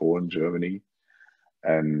 1994 in Germany.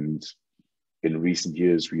 And in recent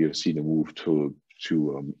years, we have seen a move to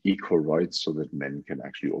equal rights so that men can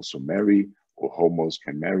actually also marry, or homos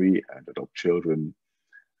can marry and adopt children.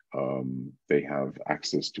 They have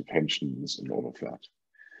access to pensions and all of that.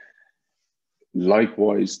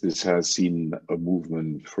 Likewise, this has seen a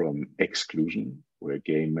movement from exclusion, where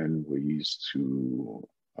gay men were used to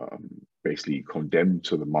basically condemned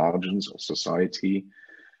to the margins of society,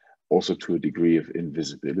 also to a degree of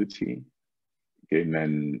invisibility. Gay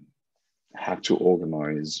men had to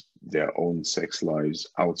organize their own sex lives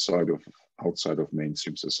outside of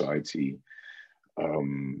mainstream society,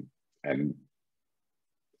 and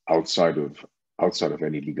outside of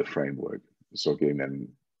any legal framework. So gay men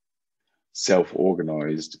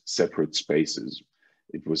self-organized separate spaces.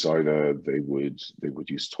 It was either they would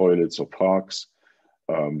use toilets or parks,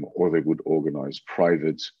 or they would organize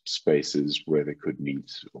private spaces where they could meet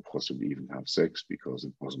or possibly even have sex, because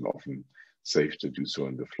it wasn't often safe to do so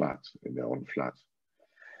in their own flat.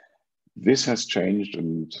 This has changed,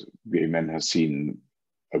 and gay men have seen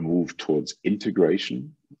a move towards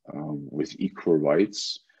integration with equal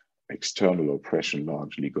rights external oppression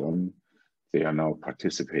largely gone. They are now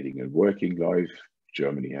participating in working life.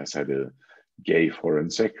 Germany has had a gay foreign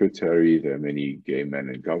secretary. There are many gay men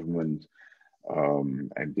in government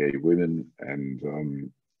and gay women.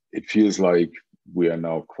 And it feels like we are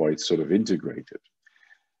now quite sort of integrated.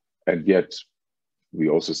 And yet we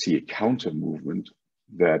also see a counter movement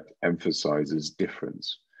that emphasizes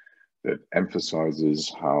difference, that emphasizes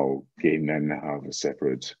how gay men have a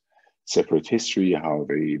separate history, how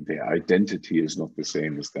their identity is not the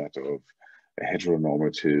same as that of a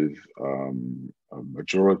heteronormative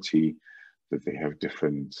majority, that they have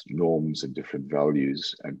different norms and different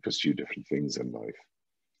values and pursue different things in life.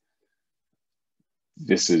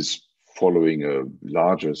 This is following a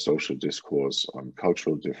larger social discourse on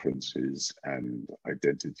cultural differences and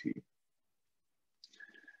identity.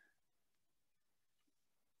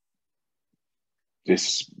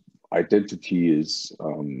 This identity is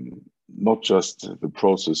not just the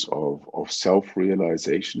process of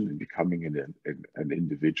self-realization and becoming an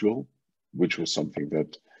individual, which was something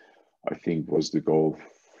that I think was the goal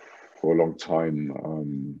for a long time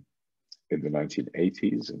in the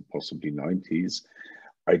 1980s and possibly 90s.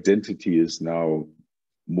 Identity is now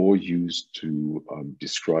more used to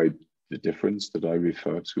describe the difference that I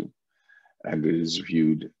refer to, and it is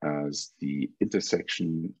viewed as the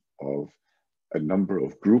intersection of a number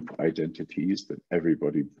of group identities that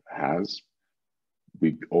everybody has.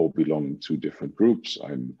 We all belong to different groups.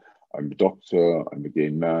 I'm a doctor, I'm a gay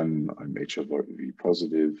man, I'm HIV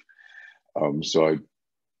positive. So I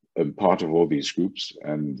am part of all these groups,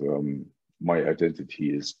 and my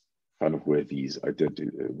identity is kind of where these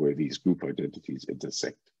group identities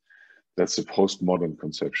intersect. That's a postmodern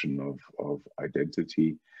conception of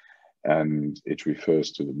identity, and it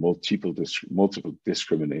refers to the multiple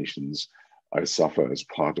discriminations I suffer as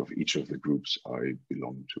part of each of the groups I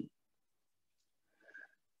belong to.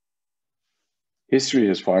 History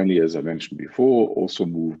has finally, as I mentioned before, also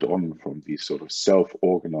moved on from the sort of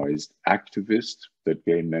self-organized activist that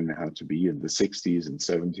gay men had to be in the 60s and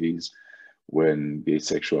 70s, when gay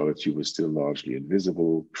sexuality was still largely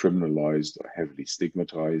invisible, criminalized, or heavily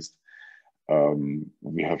stigmatized.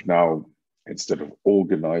 We have now, instead of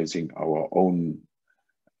organizing our own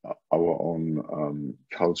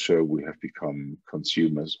culture, we have become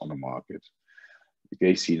consumers on a market. The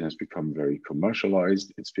gay scene has become very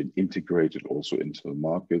commercialized. It's been integrated also into the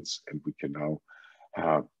markets, and we can now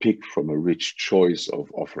pick from a rich choice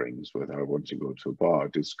of offerings, whether I want to go to a bar,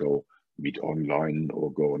 disco, meet online,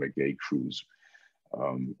 or go on a gay cruise.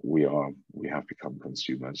 We have become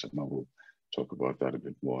consumers, and I will talk about that a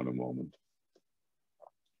bit more in a moment.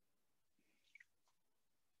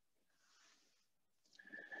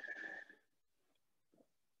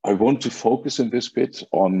 I want to focus in this bit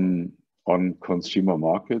on consumer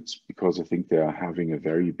markets, because I think they are having a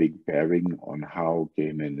very big bearing on how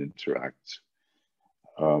gay men interact.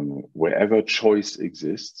 Wherever choice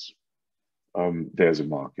exists, there's a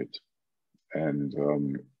market. And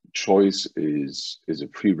choice is a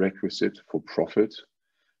prerequisite for profit.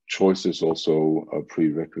 Choice is also a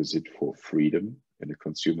prerequisite for freedom in a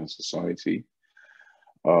consumer society.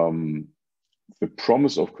 The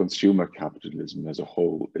promise of consumer capitalism as a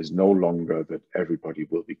whole is no longer that everybody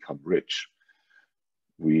will become rich.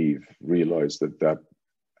 We've realized that that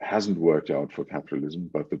hasn't worked out for capitalism,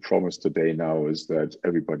 but the promise today now is that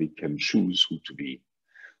everybody can choose who to be.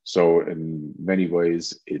 So in many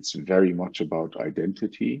ways, it's very much about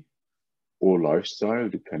identity or lifestyle,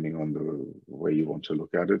 depending on the way you want to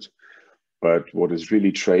look at it. But what is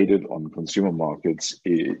really traded on consumer markets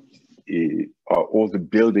are all the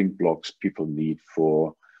building blocks people need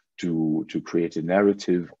to create a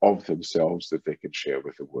narrative of themselves that they can share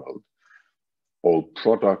with the world. All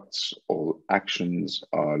products, all actions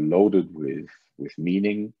are loaded with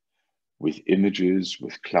meaning, with images,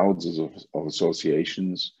 with clouds of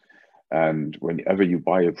associations. And whenever you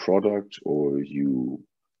buy a product or you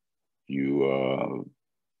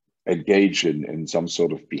engage in some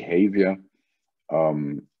sort of behavior,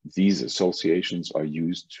 these associations are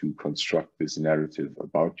used to construct this narrative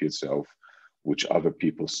about yourself, which other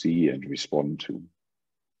people see and respond to.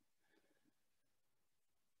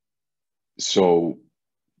 So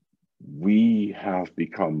we have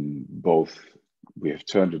become both, we have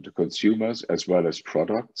turned into consumers as well as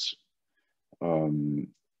products.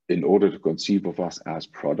 In order to conceive of us as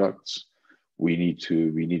products, we need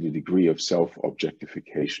a degree of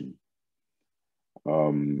self-objectification.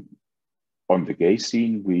 On the gay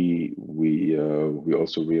scene, we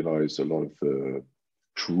also realized a lot of the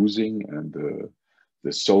cruising and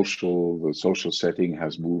the social setting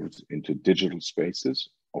has moved into digital spaces,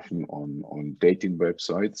 often on dating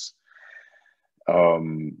websites.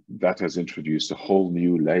 That has introduced a whole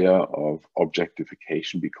new layer of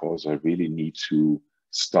objectification, because I really need to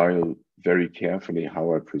style very carefully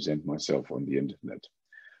how I present myself on the internet.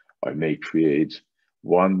 I may create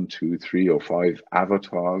 1, 2, 3, or 5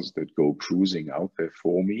 avatars that go cruising out there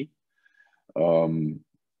for me.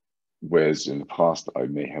 Whereas in the past, I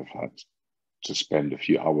may have had to spend a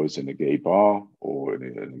few hours in a gay bar or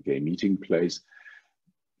in a gay meeting place.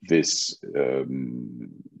 This, the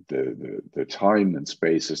time and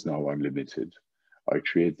space is now unlimited. I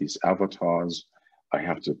create these avatars. I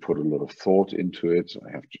have to put a lot of thought into it.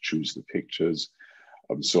 I have to choose the pictures.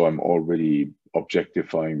 So I'm already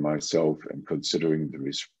objectifying myself and considering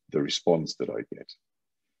the response that I get.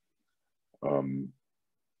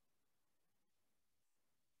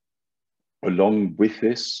 Along with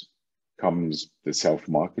this comes the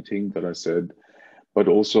self-marketing that I said, but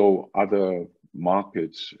also other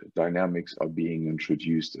market dynamics are being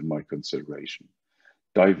introduced in my consideration.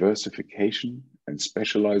 Diversification and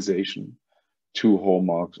specialization, 2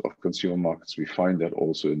 hallmarks of consumer markets. We find that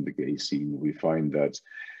also in the gay scene. We find that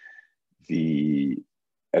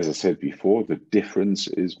as I said before, the difference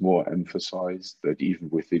is more emphasized, that even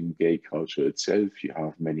within gay culture itself, you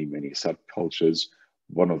have many, many subcultures.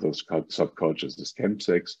 One of those subcultures is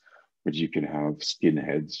chemsex, but you can have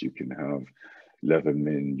skinheads, you can have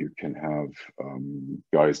leathermen, you can have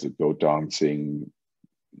guys that go dancing.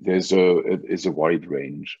 There's a wide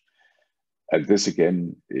range. And this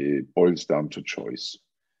again, it boils down to choice.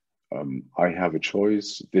 I have a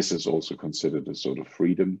choice. This is also considered a sort of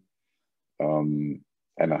freedom.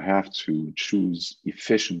 And I have to choose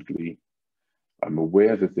efficiently. I'm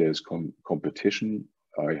aware that there's competition.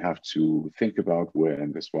 I have to think about where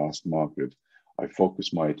in this vast market I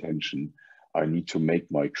focus my attention. I need to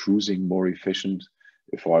make my cruising more efficient.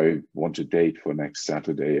 If I want to date for next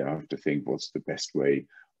Saturday, I have to think what's the best way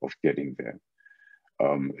of getting there.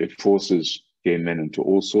 It forces gay men into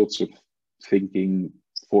all sorts of thinking.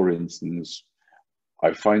 For instance,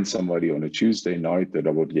 I find somebody on a Tuesday night that I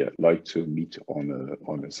would like to meet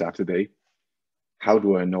on a Saturday. How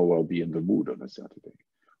do I know I'll be in the mood on a Saturday?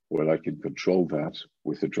 Well, I can control that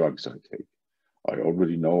with the drugs I take. I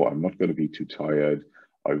already know I'm not going to be too tired.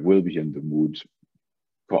 I will be in the mood.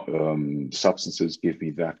 Substances give me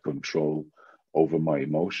that control over my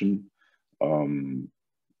emotion.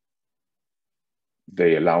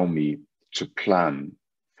 They allow me to plan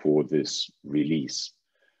for this release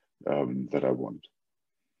that I want.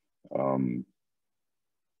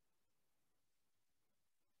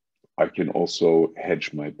 I can also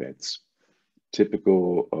hedge my bets.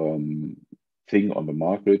 Typical thing on the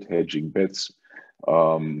market, hedging bets.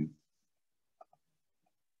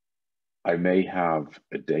 I may have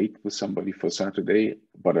a date with somebody for Saturday,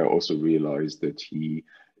 but I also realize that he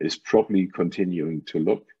is probably continuing to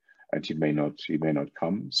look and he may not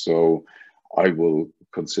come. So I will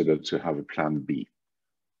consider to have a plan B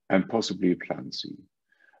and possibly a plan C.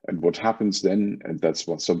 And what happens then, and that's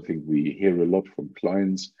something we hear a lot from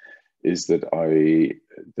clients, is that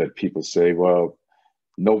people say, well,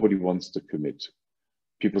 nobody wants to commit.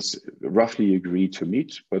 People roughly agree to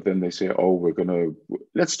meet, but then they say, oh,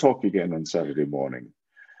 let's talk again on Saturday morning.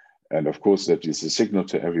 And of course, that is a signal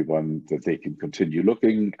to everyone that they can continue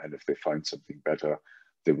looking. And if they find something better,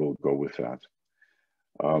 they will go with that.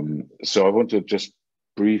 So I want to just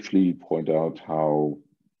briefly point out how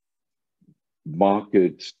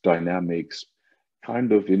market dynamics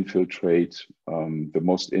kind of infiltrate the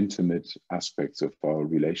most intimate aspects of our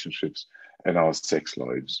relationships and our sex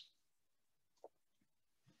lives.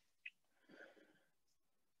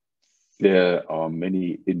 There are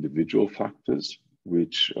many individual factors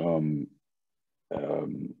which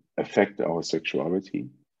affect our sexuality.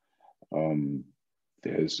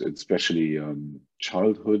 There's especially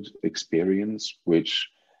childhood experience, which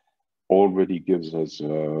already gives us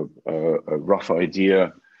a rough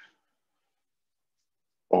idea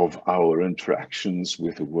of our interactions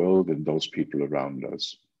with the world and those people around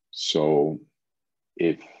us. So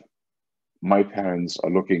if my parents are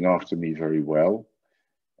looking after me very well,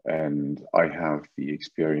 and I have the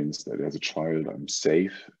experience that as a child I'm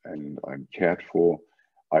safe and I'm cared for,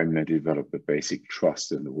 I may develop a basic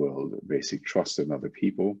trust in the world, a basic trust in other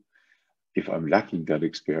people. If I'm lacking that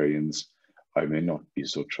experience, I may not be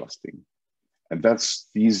so trusting. And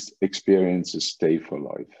these experiences stay for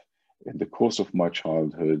life. In the course of my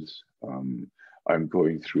childhood, I'm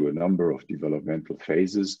going through a number of developmental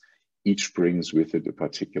phases. Each brings with it a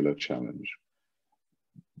particular challenge.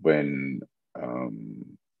 When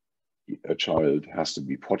a child has to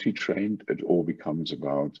be potty trained, it all becomes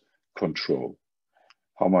about control.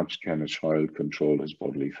 How much can a child control his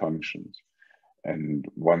bodily functions? And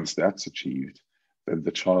once that's achieved, and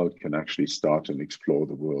the child can actually start and explore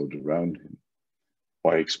the world around him.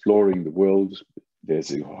 By exploring the world,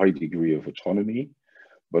 there's a high degree of autonomy,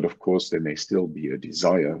 but of course there may still be a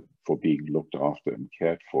desire for being looked after and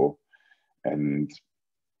cared for, and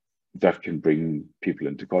that can bring people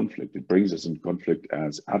into conflict. It brings us into conflict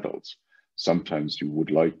as adults. Sometimes you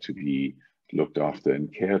would like to be looked after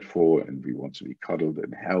and cared for, and we want to be cuddled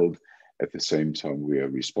and held. At the same time, we are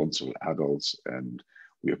responsible adults, and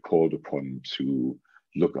we are called upon to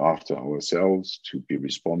look after ourselves, to be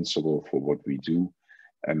responsible for what we do,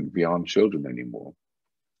 and we aren't children anymore.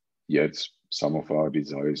 Yet some of our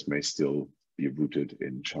desires may still be rooted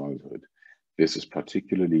in childhood. This is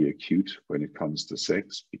particularly acute when it comes to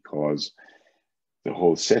sex, because the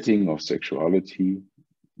whole setting of sexuality,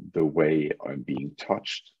 the way I'm being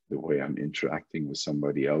touched, the way I'm interacting with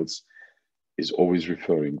somebody else, is always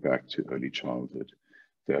referring back to early childhood.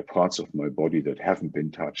 There are parts of my body that haven't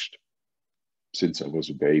been touched since I was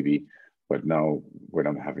a baby, but now when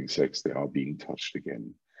I'm having sex, they are being touched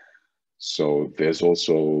again. So there's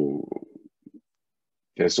also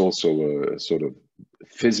a sort of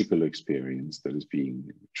physical experience that is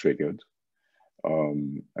being triggered.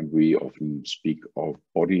 And we often speak of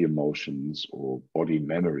body emotions or body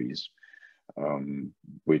memories,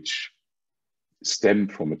 which stem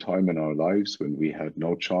from a time in our lives when we had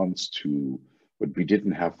no chance to, when we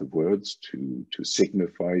didn't have the words to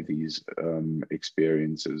signify these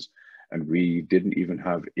experiences, and we didn't even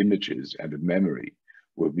have images and a memory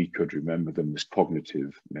where we could remember them as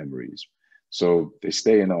cognitive memories. So they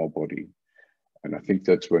stay in our body. And I think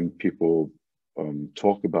that's when people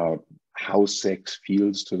talk about how sex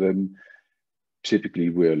feels to them. Typically,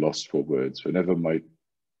 we're lost for words. Whenever my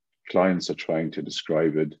clients are trying to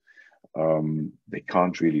describe it, they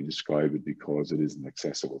can't really describe it because it isn't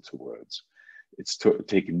accessible to words. It's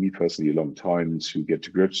taken me personally a long time to get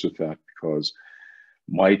to grips with that, because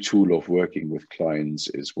my tool of working with clients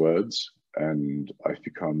is words, and I've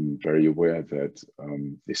become very aware that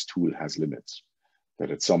this tool has limits,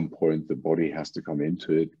 that at some point the body has to come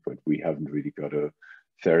into it, but we haven't really got a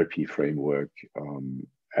therapy framework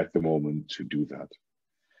at the moment to do that.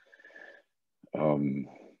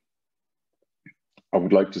 I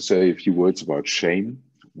would like to say a few words about shame,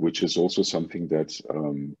 which is also something that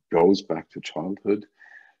goes back to childhood.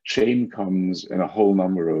 Shame comes in a whole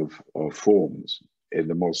number of forms. In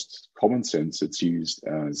the most common sense, it's used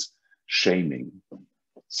as shaming.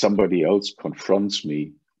 Somebody else confronts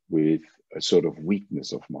me with a sort of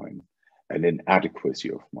weakness of mine, an inadequacy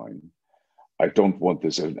of mine. I don't want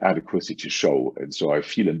this inadequacy to show, and so I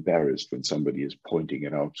feel embarrassed when somebody is pointing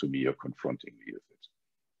it out to me or confronting me with it.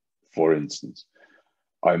 For instance,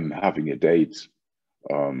 I'm having a date,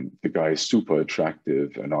 the guy is super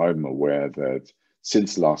attractive, and I'm aware that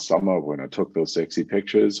since last summer when I took those sexy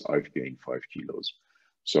pictures, I've gained 5 kilos.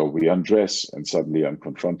 So we undress, and suddenly I'm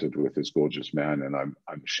confronted with this gorgeous man, and I'm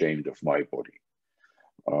ashamed of my body.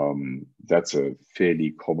 That's a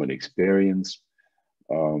fairly common experience.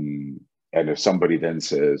 And if somebody then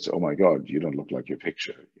says, "Oh my God, you don't look like your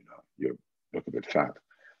picture, you know, you look a bit fat,"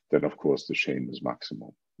 then of course the shame is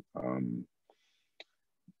maximal.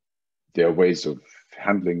 There are ways of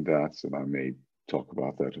handling that, and I may talk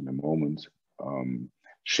about that in a moment.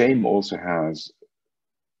 Shame also has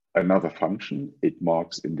another function. It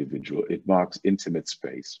marks intimate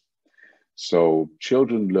space. So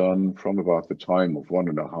children learn from about the time of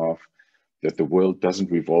 1.5 that the world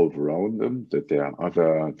doesn't revolve around them, that there are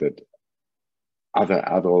other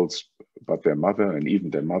adults but their mother, and even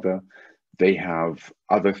their mother, they have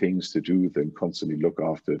other things to do than constantly look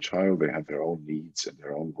after a child. They have their own needs and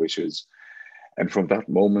their own wishes. And from that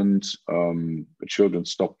moment, the children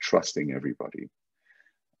stop trusting everybody.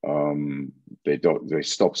 They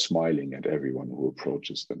stop smiling at everyone who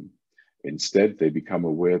approaches them. Instead, they become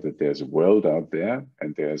aware that there's a world out there,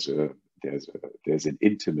 and there's an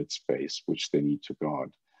intimate space which they need to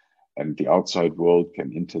guard. And the outside world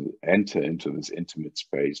can enter into this intimate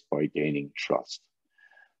space by gaining trust.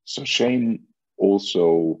 So shame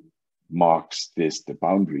also marks the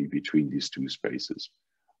boundary between these two spaces.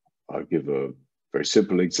 I'll give a very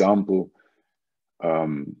simple example.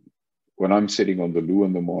 When I'm sitting on the loo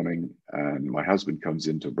in the morning and my husband comes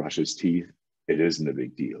in to brush his teeth, it isn't a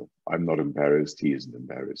big deal. I'm not embarrassed, he isn't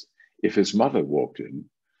embarrassed. If his mother walked in,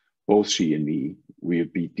 both she and me, we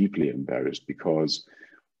would be deeply embarrassed, because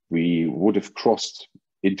we would have crossed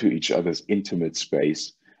into each other's intimate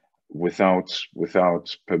space without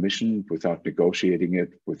permission, without negotiating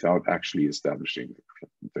it, without actually establishing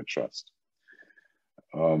the trust.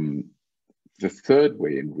 The third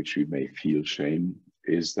way in which we may feel shame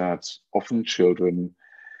is that often children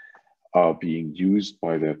are being used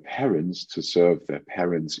by their parents to serve their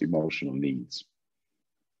parents' emotional needs.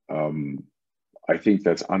 I think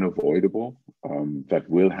that's unavoidable. That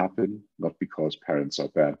will happen, not because parents are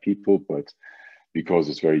bad people, but because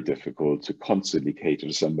it's very difficult to constantly cater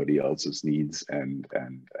to somebody else's needs and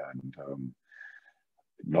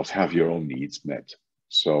not have your own needs met.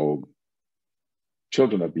 So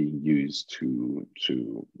children are being used to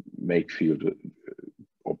make feel,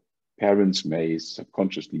 or parents may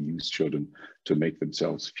subconsciously use children to make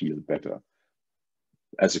themselves feel better.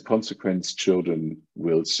 As a consequence, children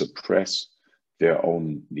will suppress their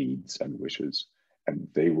own needs and wishes, and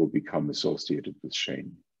they will become associated with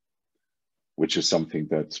shame, which is something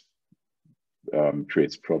that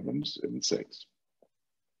creates problems in sex.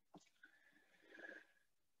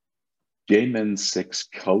 Gay men's sex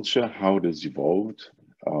culture, how it has evolved.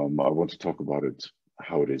 I want to talk about it,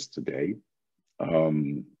 how it is today.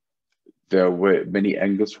 There were many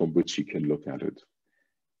angles from which you can look at it.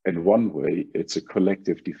 In one way, it's a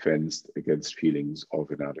collective defense against feelings of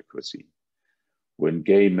inadequacy. When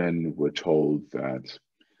gay men were told that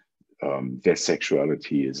their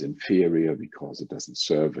sexuality is inferior because it doesn't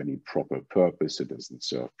serve any proper purpose, it doesn't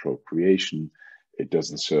serve procreation, it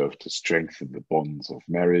doesn't serve to strengthen the bonds of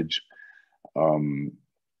marriage. It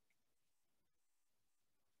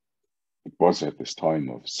was at this time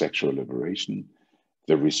of sexual liberation.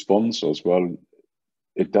 The response was, well,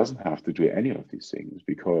 it doesn't have to do any of these things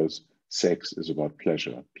because sex is about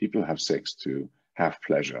pleasure. People have sex to have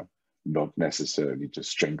pleasure, not necessarily to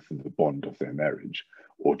strengthen the bond of their marriage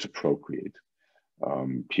or to procreate.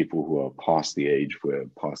 People who are past the age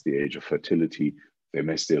of fertility, they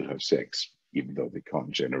may still have sex, even though they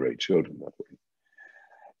can't generate children that way.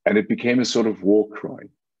 And it became a sort of war cry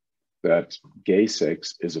that gay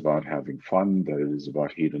sex is about having fun, that it is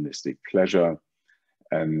about hedonistic pleasure.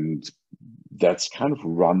 And that's kind of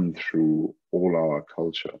run through all our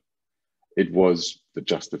culture. It was the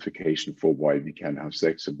justification for why we can have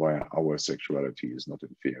sex and why our sexuality is not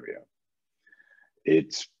inferior.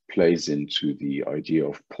 It plays into the idea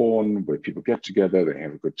of porn, where people get together, they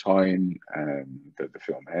have a good time, and that the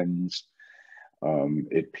film ends.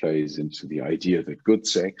 It plays into the idea that good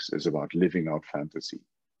sex is about living out fantasy.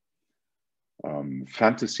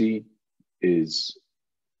 Fantasy is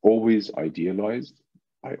always idealized.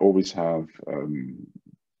 I always have,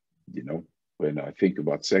 you know, when I think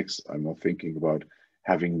about sex, I'm not thinking about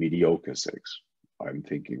having mediocre sex. I'm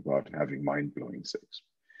thinking about having mind-blowing sex.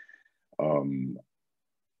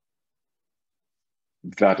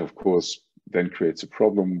 That, of course, then creates a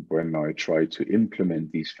problem when I try to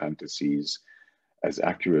implement these fantasies as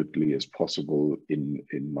accurately as possible in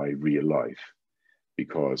my real life,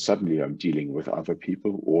 because suddenly I'm dealing with other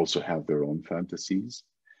people who also have their own fantasies.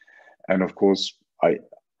 And of course,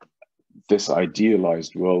 this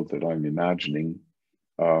idealized world that I'm imagining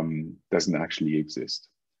doesn't actually exist.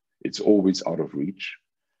 It's always out of reach.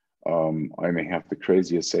 I may have the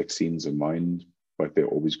craziest sex scenes in mind, but they're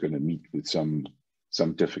always going to meet with some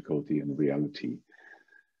difficulty in reality.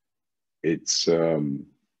 It's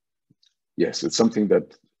yes, it's something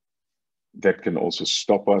that can also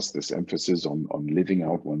stop us. This emphasis on living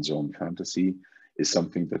out one's own fantasy is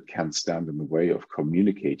something that can stand in the way of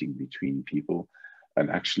communicating between people and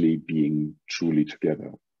actually being truly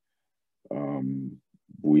together.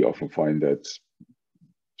 We often find that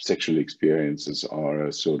sexual experiences are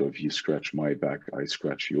a sort of you scratch my back, I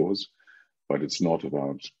scratch yours, but it's not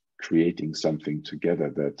about creating something together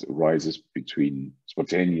that arises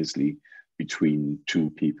spontaneously between two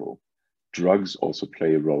people. Drugs also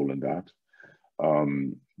play a role in that.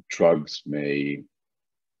 Drugs may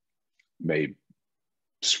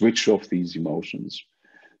switch off these emotions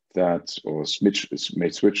may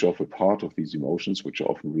switch off a part of these emotions, which are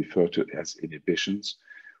often referred to as inhibitions,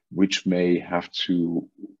 which may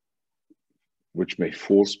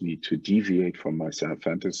force me to deviate from my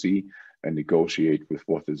fantasy and negotiate with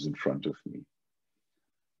what is in front of me.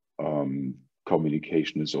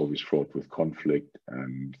 Communication is always fraught with conflict,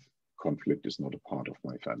 and conflict is not a part of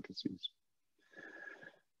my fantasies.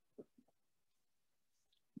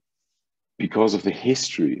 Because of the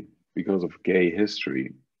history, because of gay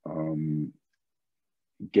history,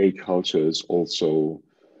 gay culture is also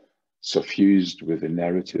suffused with a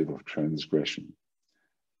narrative of transgression.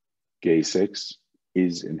 Gay sex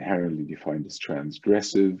is inherently defined as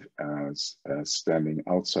transgressive, as standing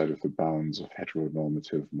outside of the bounds of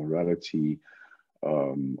heteronormative morality,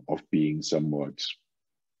 of being somewhat.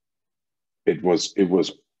 It was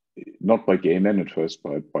not by gay men at first,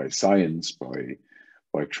 but by science, by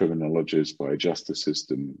criminologists, by justice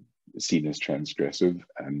system, seen as transgressive,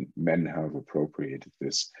 and men have appropriated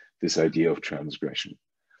this idea of transgression.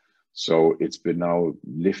 So it's been now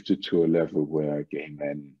lifted to a level where gay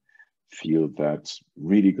men feel that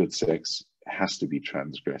really good sex has to be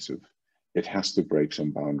transgressive. It has to break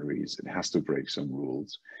some boundaries. It has to break some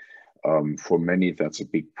rules. For many, that's a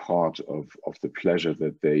big part of the pleasure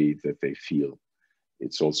that they feel.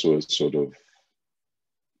 It's also a sort of,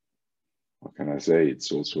 what can I say?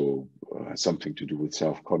 It's also something to do with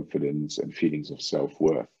self-confidence and feelings of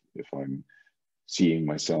self-worth. If I'm seeing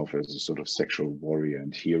myself as a sort of sexual warrior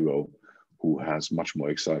and hero who has much more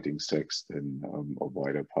exciting sex than a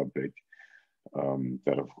wider public,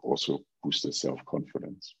 that also boosts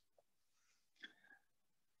self-confidence.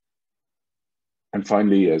 And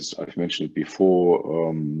finally, as I've mentioned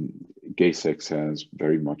before, gay sex has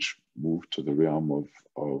very much moved to the realm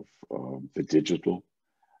of the digital.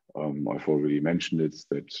 I've already mentioned it,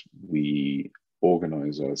 that we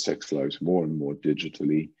organize our sex lives more and more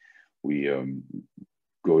digitally. We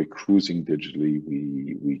go cruising digitally,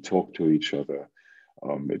 we talk to each other.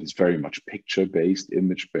 It is very much picture-based,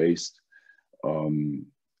 image-based. And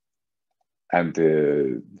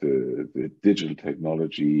the digital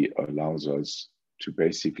technology allows us to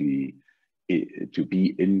basically to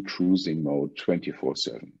be in cruising mode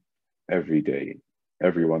 24/7, every day.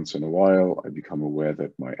 Every once in a while, I become aware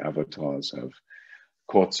that my avatars have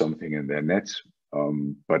caught something in their net,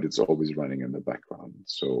 but it's always running in the background.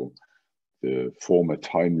 So the former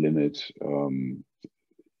time limit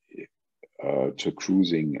to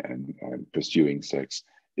cruising and pursuing sex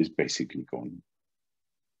is basically gone.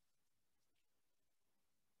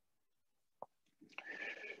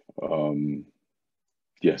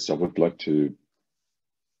 Yes, I would like to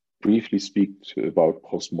briefly speak about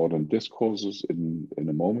postmodern discourses in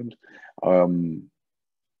a moment.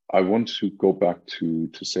 I want to go back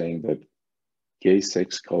to saying that gay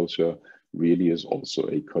sex culture really is also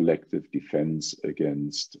a collective defense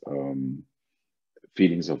against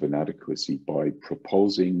feelings of inadequacy by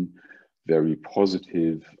proposing very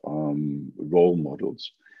positive role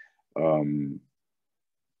models.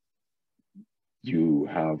 You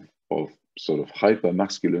have both sort of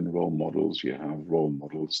hyper-masculine role models. You have role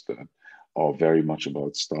models that are very much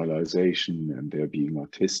about stylization and they're being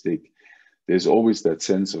artistic. There's always that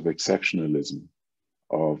sense of exceptionalism,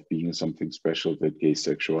 of being something special that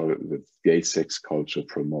gay sex culture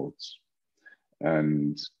promotes.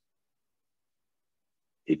 And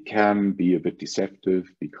it can be a bit deceptive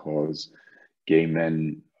because gay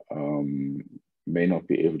men may not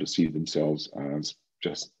be able to see themselves as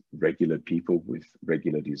just regular people with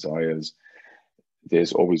regular desires.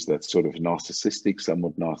 There's always that sort of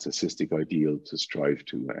somewhat narcissistic ideal to strive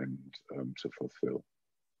to and to fulfill.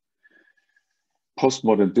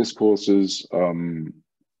 Postmodern discourses I'm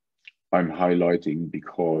highlighting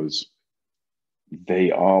because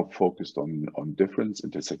they are focused on difference,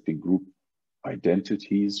 intersecting group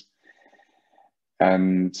identities.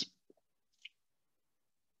 And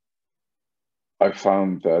I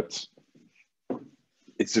found that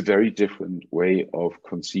it's a very different way of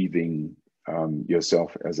conceiving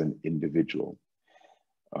yourself as an individual.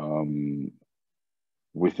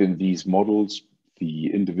 Within these models,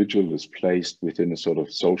 the individual is placed within a sort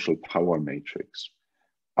of social power matrix.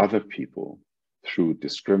 Other people, through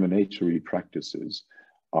discriminatory practices,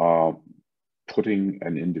 are putting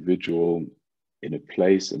an individual in a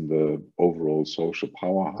place in the overall social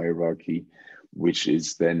power hierarchy, which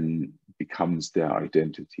is then becomes their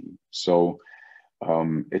identity. So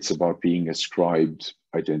it's about being ascribed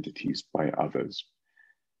identities by others.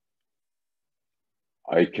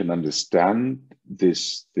 I can understand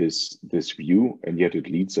this view, and yet it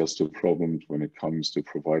leads us to problems when it comes to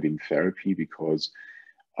providing therapy, because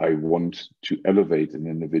I want to elevate an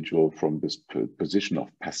individual from this position of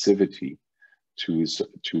passivity to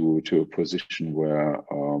a position where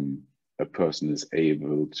a person is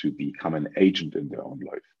able to become an agent in their own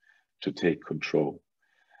life, to take control.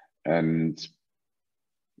 And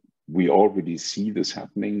we already see this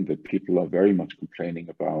happening, that people are very much complaining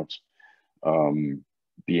about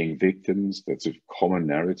being victims. That's a common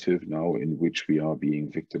narrative now in which we are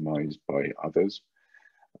being victimized by others.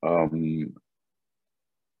 And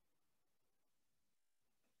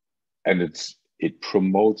it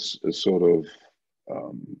promotes a sort of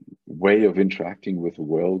way of interacting with the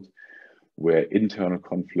world where internal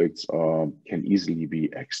conflicts can easily be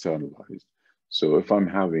externalized. So if I'm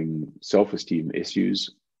having self-esteem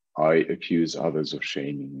issues, I accuse others of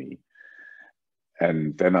shaming me.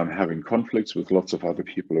 And then I'm having conflicts with lots of other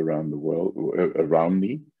people around the world, around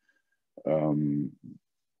me,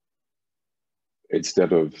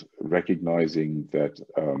 instead of recognizing that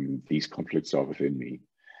these conflicts are within me.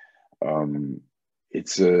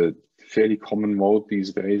 It's a fairly common mode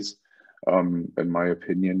these days. in my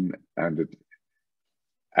opinion, and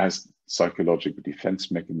as psychological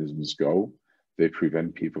defense mechanisms go, they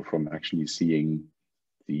prevent people from actually seeing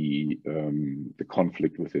the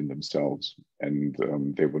conflict within themselves, and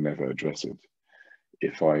they will never address it.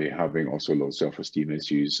 If I having also low self-esteem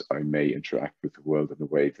issues, I may interact with the world in a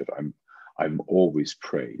way that I'm always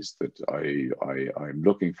praised, that I'm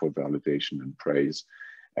looking for validation and praise,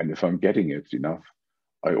 and if I'm getting it enough,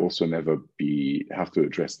 I also never have to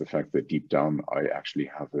address the fact that deep down I actually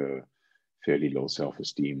have a fairly low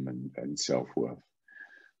self-esteem and self-worth.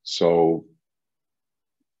 So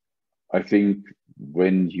I think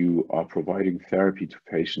when you are providing therapy to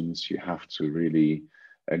patients, you have to really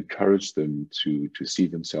encourage them to see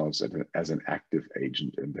themselves as an active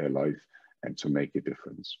agent in their life and to make a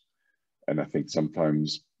difference. And I think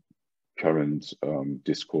sometimes current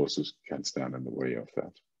discourses can stand in the way of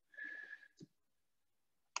that.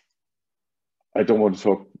 I don't want to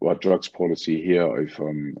talk about drugs policy here. I've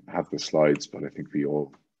had the slides, but I think we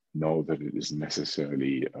all know that it isn't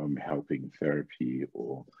necessarily helping therapy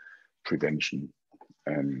or prevention,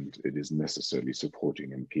 and it isn't necessarily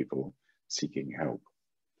supporting in people seeking help.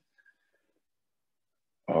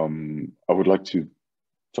 I would like to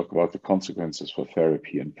talk about the consequences for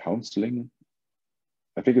therapy and counseling.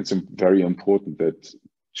 I think it's very important that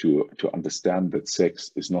to understand that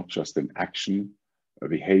sex is not just an action, a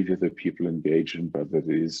behavior that people engage in, but that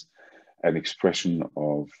it is an expression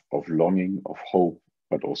of longing, of hope,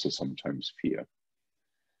 but also sometimes fear.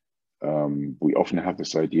 We often have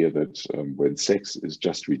this idea that when sex is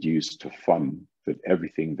just reduced to fun, that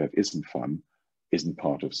everything that isn't fun isn't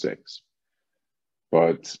part of sex.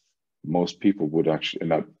 But most people would actually,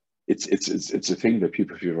 and it's a thing that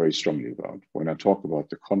people feel very strongly about. When I talk about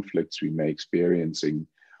the conflicts we may experiencing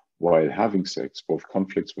while having sex, both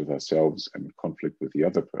conflicts with ourselves and conflict with the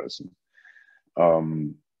other person,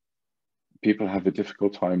 people have a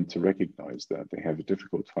difficult time to recognize that. They have a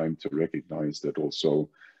difficult time to recognize that also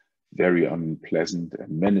very unpleasant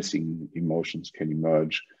and menacing emotions can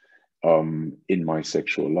emerge in my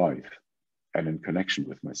sexual life and in connection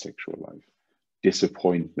with my sexual life.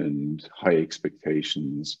 Disappointment, high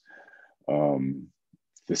expectations,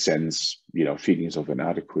 the sense, feelings of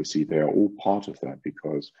inadequacy, they are all part of that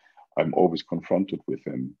because I'm always confronted with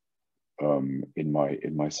them in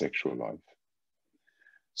my sexual life.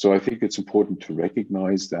 So I think it's important to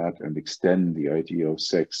recognize that and extend the idea of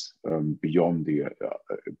sex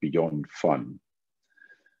beyond fun.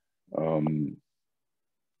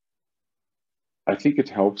 I think it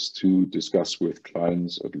helps to discuss with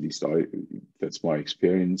clients, at least that's my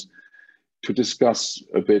experience, to discuss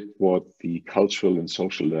a bit what the cultural and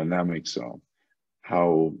social dynamics are,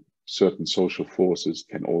 how certain social forces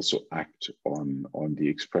can also act on the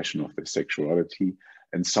expression of their sexuality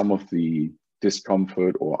and some of the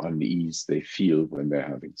discomfort or unease they feel when they're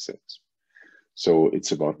having sex. So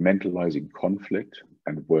it's about mentalizing conflict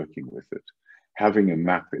and working with it. Having a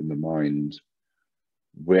map in the mind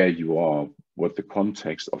where you are, what the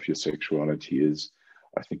context of your sexuality is,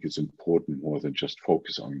 I think is important more than just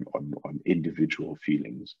focus on individual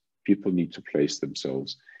feelings. People need to place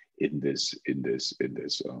themselves in this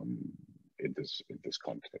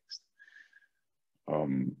context.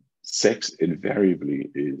 Sex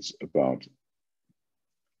invariably is about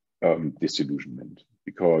disillusionment,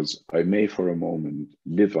 because I may for a moment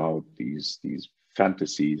live out these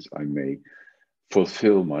fantasies, I may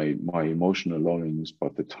fulfill my emotional longings,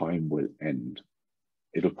 but the time will end.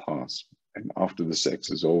 It'll pass. And after the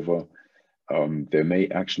sex is over, there may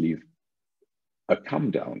actually a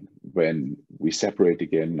come down. When we separate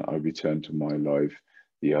again, I return to my life,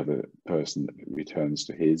 the other person returns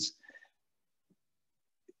to his.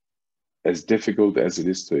 As difficult as it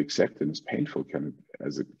is to accept and as painful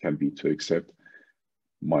as it can be to accept,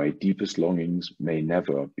 my deepest longings may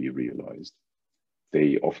never be realized.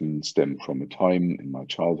 They often stem from a time in my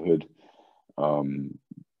childhood and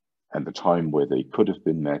the time where they could have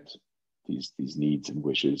been met, these needs and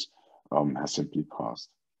wishes has simply passed.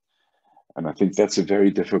 And I think that's a very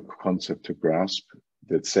difficult concept to grasp,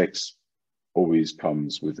 that sex always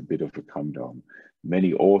comes with a bit of a come down.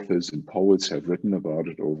 Many authors and poets have written about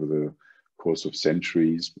it over the course of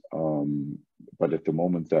centuries, but at the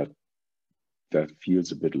moment that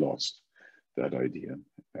feels a bit lost, that idea.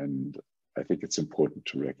 And I think it's important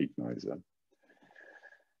to recognize that.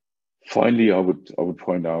 Finally, I would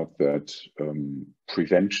point out that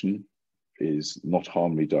prevention is not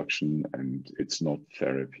harm reduction and it's not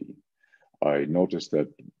therapy. I noticed that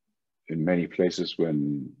in many places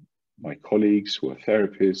when my colleagues who are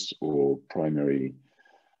therapists or primary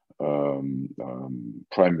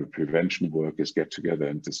primary prevention workers get together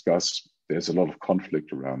and discuss. There's a lot of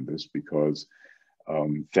conflict around this because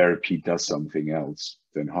therapy does something else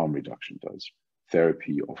than harm reduction does.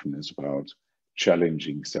 Therapy often is about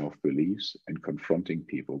challenging self-beliefs and confronting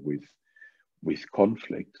people with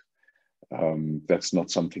conflict. That's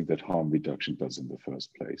not something that harm reduction does in the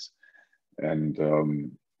first place. And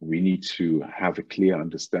we need to have a clear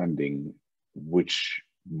understanding which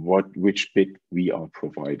bit we are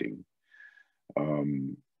providing.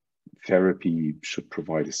 Therapy should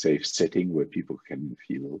provide a safe setting where people can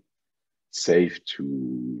feel safe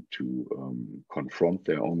to confront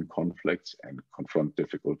their own conflicts and confront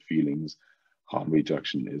difficult feelings. Harm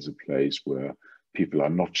reduction is a place where people are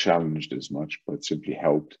not challenged as much, but simply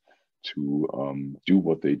helped to do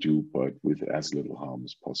what they do, but with as little harm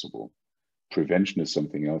as possible. Prevention is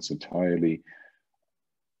something else entirely.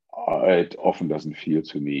 It often doesn't feel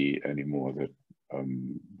to me anymore that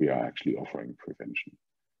we are actually offering prevention.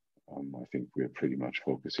 I think we're pretty much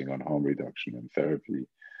focusing on harm reduction and therapy.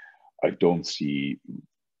 I don't see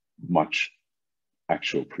much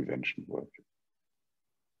actual prevention work.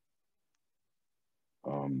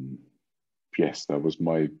 Yes, that was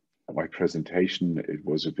my presentation. It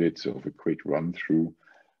was a bit of a quick run through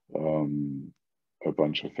a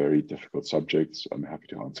bunch of very difficult subjects. I'm happy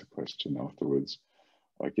to answer questions afterwards.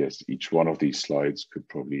 I guess each one of these slides could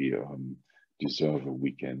probably deserve a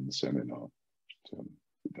weekend seminar.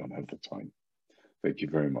 We don't have the time. Thank you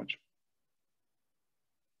very much.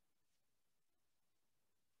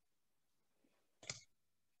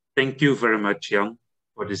 Thank you very much, Jan,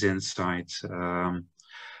 for this insight.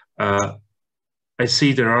 I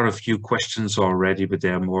see there are a few questions already, but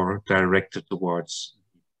they are more directed towards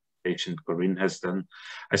the patient Corinne has done.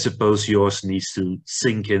 I suppose yours needs to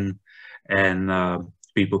sink in and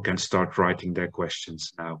people can start writing their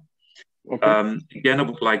questions now. Okay. Again, I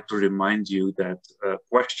would like to remind you that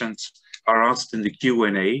questions are asked in the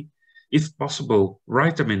Q&A. If possible,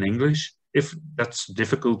 write them in English. If that's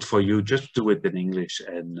difficult for you, just do it in English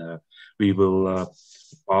and we will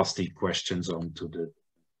pass the questions on to the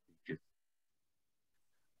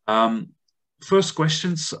first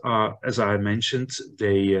questions are, as I mentioned,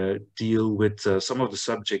 they deal with some of the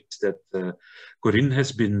subjects that Corinne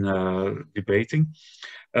has been debating,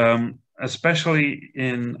 especially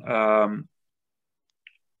in,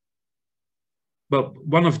 well,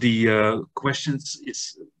 one of the questions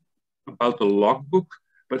is about the logbook,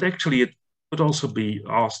 but actually it could also be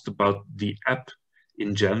asked about the app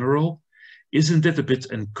in general. Isn't it a bit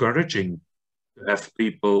encouraging to have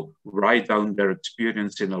people write down their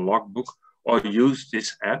experience in a logbook or use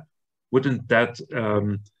this app? Wouldn't that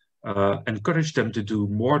encourage them to do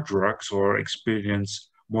more drugs or experience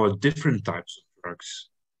more different types of drugs?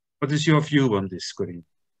 What is your view on this, Corinne?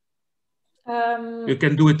 You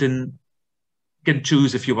can do it in, you can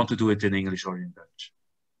choose if you want to do it in English or in Dutch.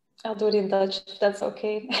 I'll do it in Dutch, if that's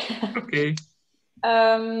okay. Oké.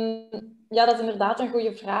 Ja, dat is inderdaad een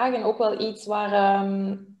goede vraag en ook wel iets waar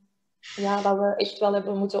ja, dat we echt wel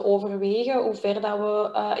hebben moeten overwegen hoe ver dat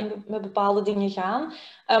we met bepaalde dingen gaan.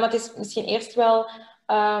 Maar het is misschien eerst wel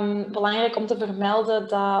belangrijk om te vermelden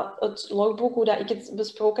dat het logboek, hoe dat ik het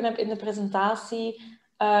besproken heb in de presentatie,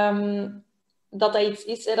 dat iets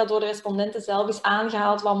is dat door de respondenten zelf is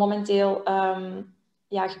aangehaald wat momenteel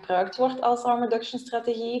ja, gebruikt wordt als harm reduction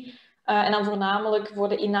strategie. En dan voornamelijk voor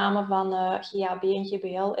de inname van GHB en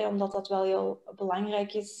GBL, omdat dat wel heel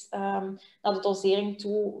belangrijk is naar de dosering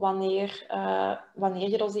toe, wanneer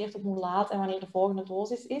je doseert, op hoe laat en wanneer de volgende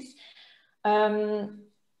dosis is.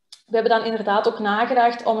 We hebben dan inderdaad ook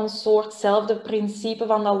nagedacht om een soortzelfde principe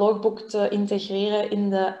van dat logboek te integreren in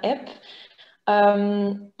de app.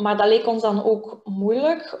 Maar dat leek ons dan ook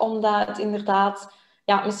moeilijk, omdat het inderdaad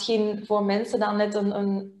ja, misschien voor mensen dan net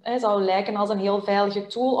zou lijken als een heel veilige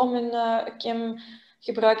tool om hun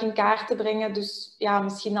chemgebruik in kaart te brengen. Dus ja,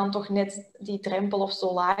 misschien dan toch net die drempel of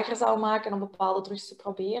zo lager zou maken om bepaalde drugs te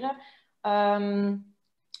proberen.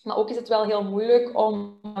 Maar ook is het wel heel moeilijk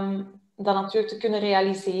om dat natuurlijk te kunnen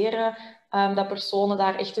realiseren. Dat personen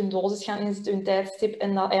daar echt hun dosis gaan inzetten, hun tijdstip,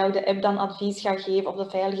 en dat eigenlijk de app dan advies gaat geven of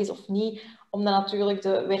dat veilig is of niet. Omdat natuurlijk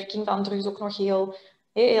de werking van drugs ook nog heel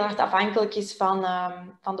hard afhankelijk is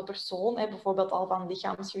van de persoon. Bijvoorbeeld al van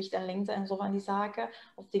lichaamsgewicht en lengte en zo van die zaken.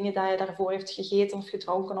 Of dingen dat je daarvoor heeft gegeten of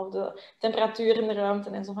gedronken. Of de temperatuur in de ruimte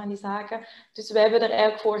en zo van die zaken. Dus wij hebben er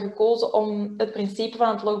eigenlijk voor gekozen om het principe van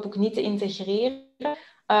het logboek niet te integreren.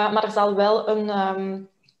 Maar er zal wel een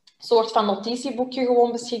soort van notitieboekje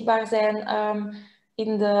gewoon beschikbaar zijn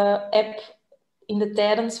in de app in de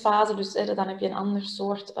tijdensfase. Dus dan heb je een ander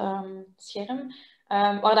soort scherm.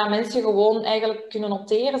 Waar dat mensen gewoon eigenlijk kunnen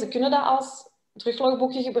noteren. Ze kunnen dat als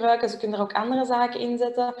teruglogboekje gebruiken. Ze kunnen er ook andere zaken in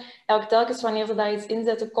zetten. Eigenlijk telkens wanneer ze daar iets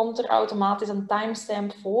inzetten, komt er automatisch een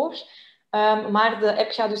timestamp voor. Maar de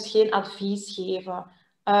app gaat dus geen advies geven.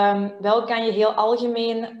 Wel kan je heel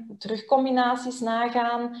algemeen drugcombinaties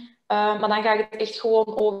nagaan. Maar dan gaat het echt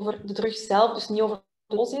gewoon over de drug zelf, dus niet over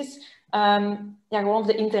de dosis. Ja, gewoon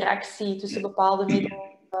over de interactie tussen bepaalde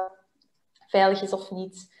middelen, veilig is of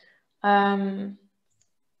niet.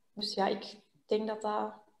 Dus ja, ik denk dat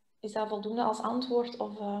dat... Is dat voldoende als antwoord?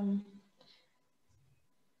 Of,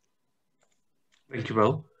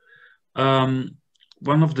 Dankjewel.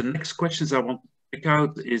 One of the next questions I want to pick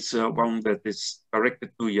out is one that is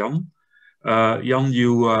directed to Jan. Jan,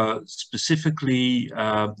 you specifically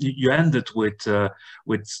you ended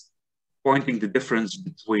with pointing the difference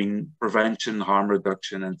between prevention, harm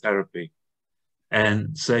reduction, and therapy,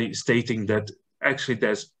 and stating that actually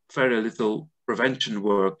there's very little prevention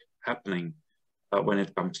work happening when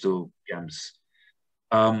it comes to chems.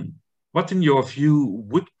 What, in your view,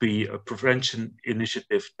 would be a prevention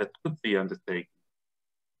initiative that could be undertaken?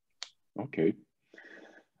 Okay.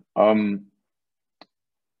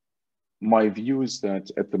 My view is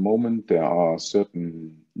that at the moment there are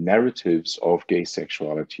certain narratives of gay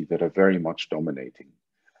sexuality that are very much dominating.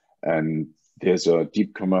 And there's a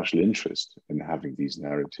deep commercial interest in having these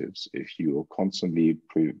narratives. If you are constantly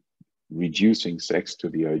reducing sex to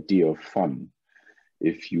the idea of fun,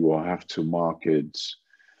 if you have to market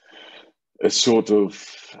a sort of,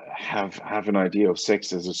 have an idea of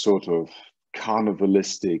sex as a sort of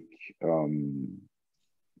carnivalistic,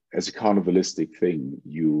 thing,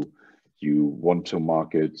 you want to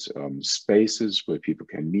market spaces where people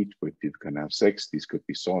can meet, where people can have sex. These could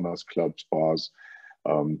be saunas, clubs, bars,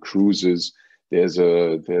 cruises. There's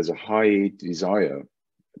a high desire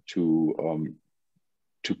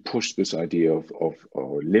to push this idea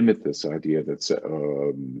or limit this idea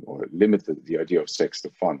or limit the idea of sex to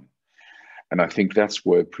fun. And I think that's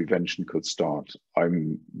where prevention could start.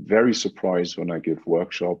 I'm very surprised when I give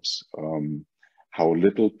workshops how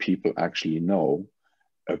little people actually know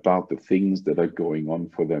about the things that are going on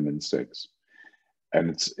for them in sex. And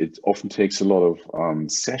it often takes a lot of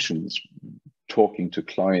sessions talking to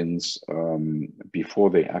clients before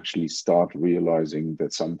they actually start realizing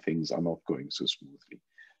that some things are not going so smoothly.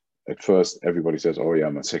 At first, everybody says, oh yeah,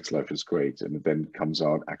 my sex life is great. And it then comes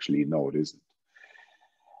out, actually, no, it isn't.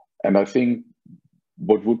 And I think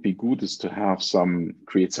what would be good is to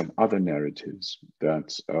create some other narratives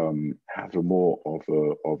that have a more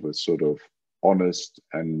of a sort of honest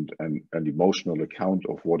and emotional account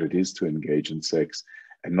of what it is to engage in sex,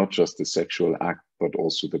 and not just the sexual act, but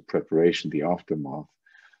also the preparation, the aftermath,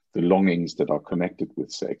 the longings that are connected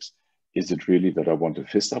with sex. Is it really that I want to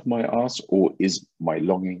fist up my ass, or is my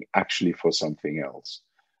longing actually for something else?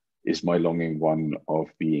 Is my longing one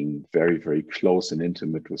of being very, very close and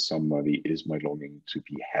intimate with somebody? Is my longing to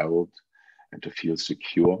be held and to feel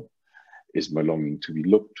secure? Is my longing to be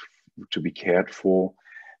looked, to be cared for?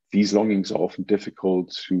 These longings are often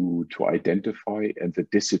difficult to identify, and they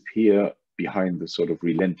disappear behind the sort of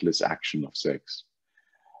relentless action of sex.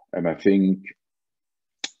 And I think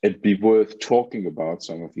it'd be worth talking about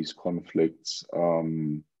some of these conflicts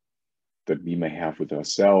that we may have with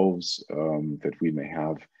ourselves, that we may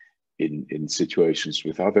have in situations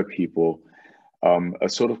with other people, a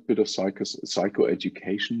sort of bit of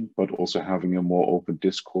psychoeducation, but also having a more open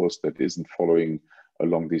discourse that isn't following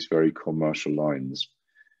along these very commercial lines.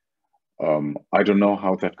 I don't know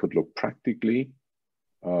how that could look practically,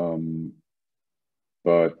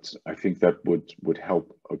 but I think that would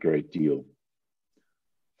help a great deal.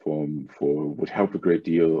 Would help a great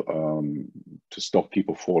deal to stop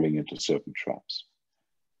people falling into certain traps.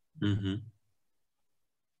 Mm-hmm.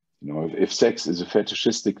 You know, if sex is a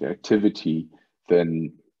fetishistic activity,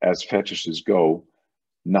 then as fetishes go,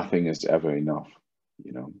 nothing is ever enough.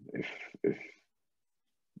 You know, if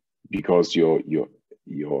because your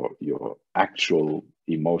actual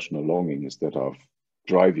emotional longings that are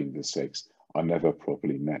driving the sex are never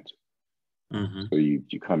properly met. Mm-hmm. So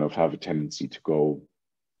you kind of have a tendency to go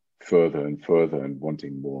further and further and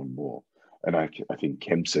wanting more and more. And I think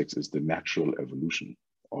chemsex is the natural evolution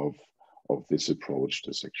of this approach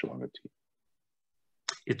to sexuality.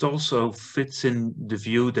 It also fits in the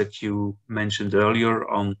view that you mentioned earlier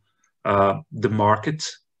on the market,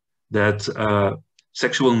 that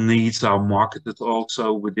sexual needs are marketed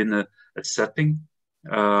also within a setting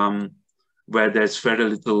where there's very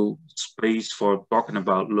little space for talking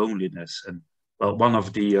about loneliness. And well, one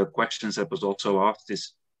of the questions that was also asked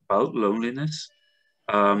is about loneliness.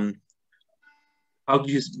 How how do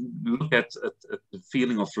you look at the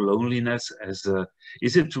feeling of loneliness as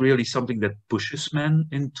is it really something that pushes men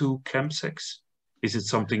into chemsex? Is it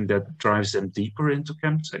something that drives them deeper into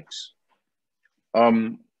chemsex?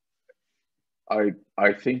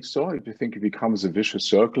 I think so. I think it becomes a vicious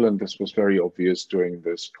circle, and this was very obvious during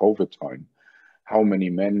this COVID time. How many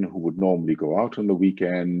men who would normally go out on the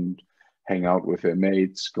weekend, hang out with their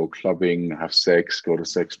mates, go clubbing, have sex, go to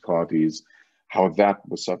sex parties, how that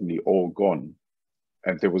was suddenly all gone,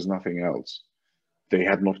 and there was nothing else. They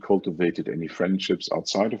had not cultivated any friendships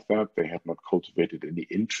outside of that. They had not cultivated any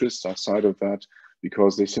interests outside of that,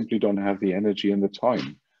 because they simply don't have the energy and the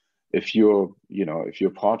time. If you're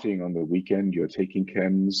partying on the weekend, you're taking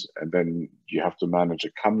chems, and then you have to manage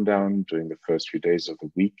a come down during the first few days of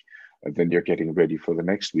the week, and then you're getting ready for the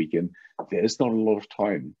next weekend. There's not a lot of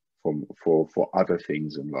time for other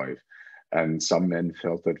things in life. And some men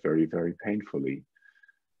felt that very, very painfully.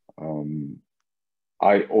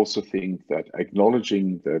 I also think that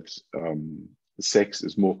acknowledging that sex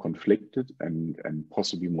is more conflicted and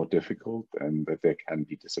possibly more difficult, and that there can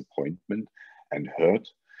be disappointment and hurt,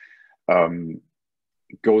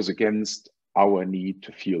 goes against our need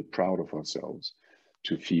to feel proud of ourselves,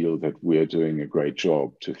 to feel that we're doing a great job,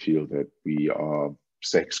 to feel that we are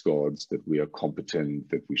sex gods, that we are competent,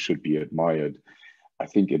 that we should be admired. I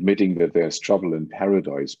think admitting that there's trouble in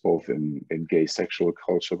paradise, both in gay sexual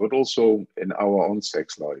culture, but also in our own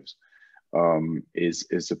sex lives,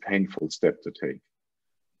 is a painful step to take.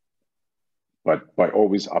 But by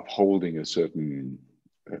always upholding a certain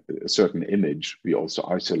image, we also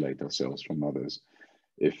isolate ourselves from others.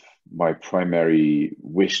 If my primary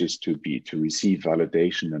wish is to receive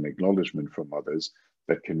validation and acknowledgement from others,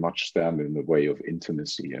 that can much stand in the way of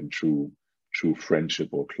intimacy and true friendship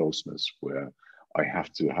or closeness, where I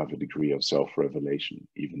have to have a degree of self-revelation,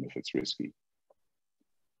 even if it's risky.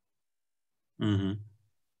 Mm-hmm.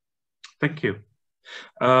 Thank you.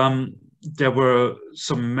 There were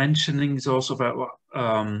some mentionings also about,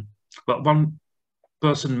 but one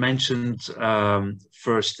person mentioned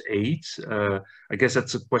first aid. I guess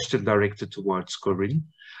that's a question directed towards Corinne.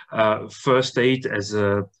 First aid as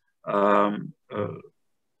a, how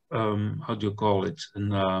do you call it?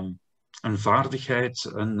 Een vaardigheid,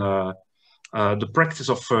 the practice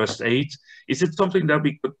of first aid. Is it something that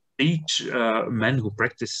we could teach men who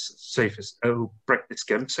practice practice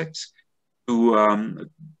chemsex?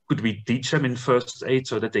 Could we teach them in first aid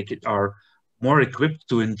so that they are more equipped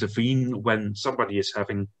to intervene when somebody is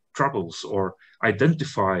having troubles, or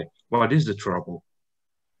identify what is the trouble?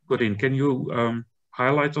 Corinne, can you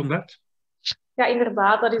highlight on that? Ja,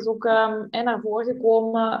 inderdaad. Dat is ook naar voren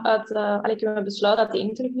gekomen uit het besluit uit de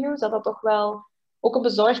interviews, dat toch wel ook een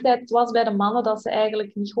bezorgdheid was bij de mannen, dat ze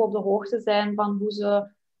eigenlijk niet goed op de hoogte zijn van hoe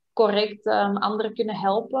ze correct anderen kunnen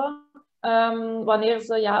helpen. Wanneer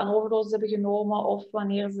ze een overdosis hebben genomen of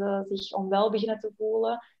wanneer ze zich onwel beginnen te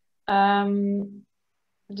voelen.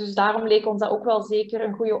 Dus daarom leek ons dat ook wel zeker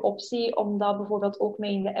een goede optie om dat bijvoorbeeld ook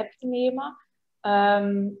mee in de app te nemen.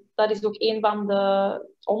 Dat is ook een van de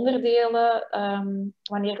onderdelen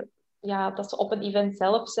wanneer dat ze op een event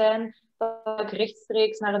zelf zijn, dat ik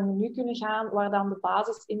rechtstreeks naar een menu kunnen gaan waar dan de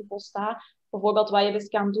basisinfo staat. Bijvoorbeeld wat je dus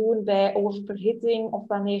kan doen bij oververhitting of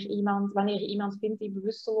wanneer je iemand vindt die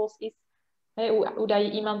bewusteloos is. Hoe dat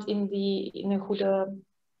je iemand in een goede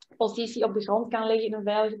positie op de grond kan leggen, in een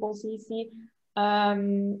veilige positie.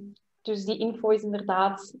 Dus die info is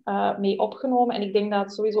inderdaad mee opgenomen. En ik denk dat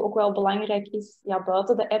het sowieso ook wel belangrijk is,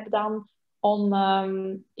 buiten de app dan, om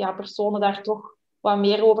personen daar toch wat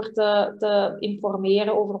meer over te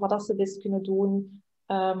informeren, over wat dat ze best kunnen doen.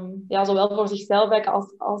 Zowel voor zichzelf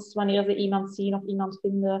als wanneer ze iemand zien of iemand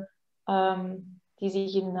vinden die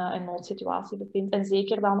zich in een noodsituatie bevindt. En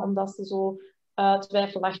zeker dan omdat ze zo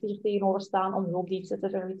twijfelachtig er tegenover staan om hulpdiensten te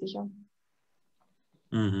verwittigen.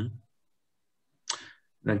 Mm-hmm.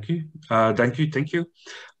 Thank you.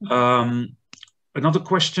 Another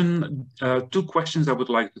question, two questions I would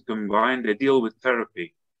like to combine. They deal with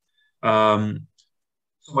therapy.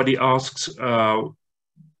 Somebody asks,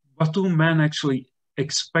 what do men actually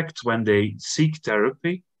expect when they seek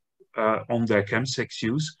therapy on their chemsex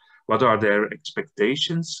use? What are their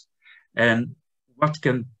expectations? And what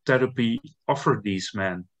can therapy offer these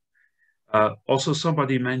men? Also,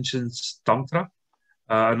 somebody mentions Tantra.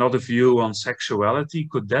 Another view on sexuality.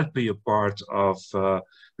 Could that be a part of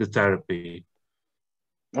the therapy?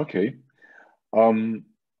 Okay.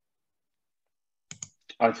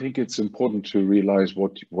 I think it's important to realize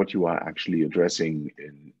what you are actually addressing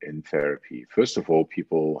in therapy. First of all,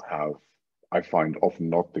 people have, I find, often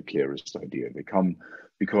not the clearest idea. They come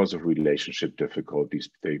because of relationship difficulties.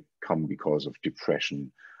 They come because of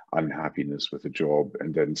depression, unhappiness with a job,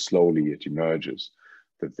 and then slowly it emerges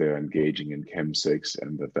that they're engaging in chemsex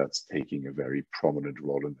and that that's taking a very prominent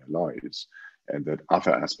role in their lives, and that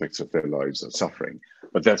other aspects of their lives are suffering.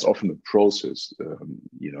 But that's often a process,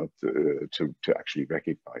 you know, to actually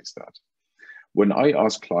recognize that. When I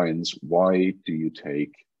ask clients, why do you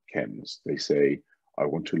take chems? They say, I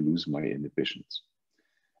want to lose my inhibitions.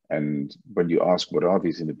 And when you ask, what are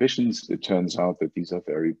these inhibitions? It turns out that these are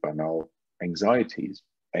very banal anxieties.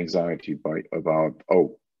 Anxiety about,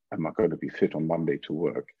 oh, am I going to be fit on Monday to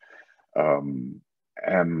work? Am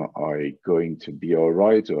I going to be all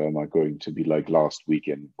right? Or am I going to be like last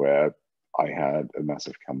weekend where I had a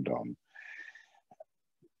massive come down?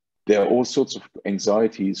 There are all sorts of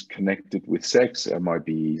anxieties connected with sex. Am I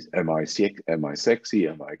sexy?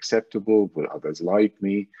 Am I acceptable? Will others like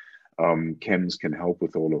me? Chems can help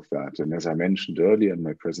with all of that. And as I mentioned earlier in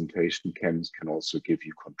my presentation, chems can also give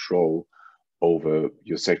you control over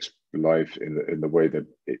your sex life in the way that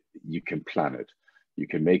you can plan it. You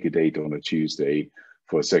can make a date on a Tuesday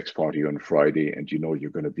for a sex party on Friday, and you know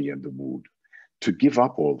you're going to be in the mood. To give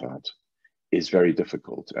up all that is very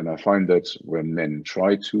difficult. And I find that when men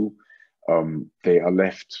try to, they are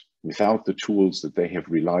left without the tools that they have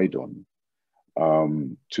relied on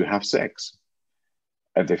to have sex.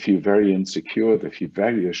 And they feel very insecure, they feel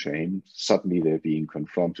very ashamed. Suddenly they're being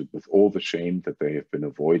confronted with all the shame that they have been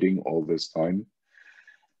avoiding all this time.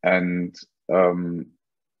 And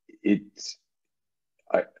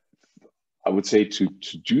I would say to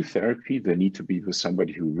do therapy, they need to be with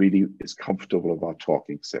somebody who really is comfortable about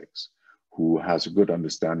talking sex, who has a good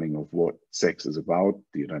understanding of what sex is about,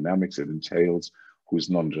 the dynamics it entails, who's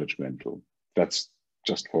non-judgmental. That's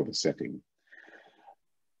just for the setting.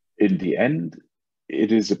 In the end,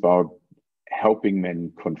 it is about helping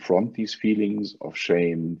men confront these feelings of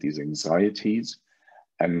shame, these anxieties,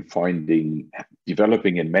 and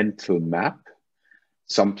developing a mental map.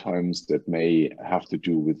 Sometimes that may have to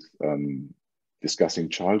do with discussing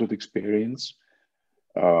childhood experience.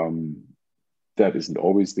 That isn't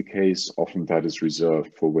always the case. Often that is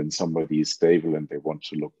reserved for when somebody is stable and they want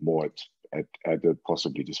to look more at a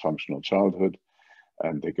possibly dysfunctional childhood,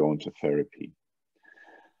 and they go into therapy.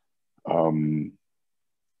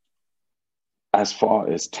 As far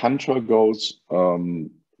as Tantra goes,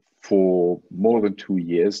 for more than 2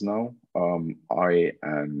 years now, I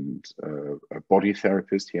and a body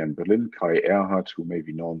therapist here in Berlin, Kai Erhardt, who may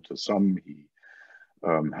be known to some, he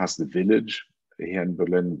has the Village here in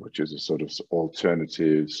Berlin, which is a sort of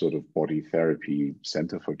alternative sort of body therapy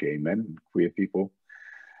center for gay men, queer people.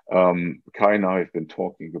 Kai and I have been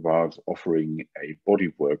talking about offering a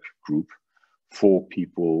bodywork group for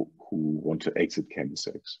people who want to exit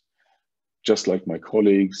chemsex. Just like my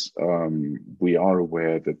colleagues, we are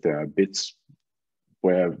aware that there are bits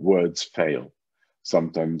where words fail.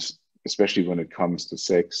 Sometimes, especially when it comes to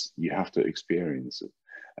sex, you have to experience it.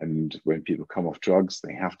 And when people come off drugs,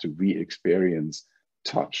 they have to re-experience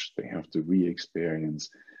touch. They have to re-experience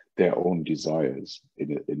their own desires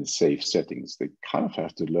in a safe settings. They kind of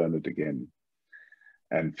have to learn it again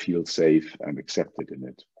and feel safe and accepted in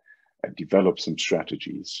it. And develop some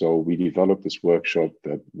strategies. So we developed this workshop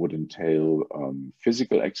that would entail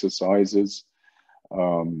physical exercises,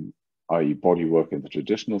 i.e. body work in the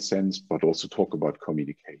traditional sense, but also talk about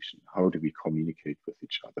communication. How do we communicate with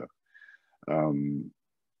each other?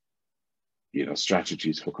 You know,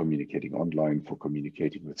 strategies for communicating online, for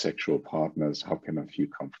communicating with sexual partners. How can I feel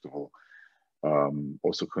comfortable?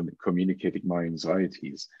 Also communicating my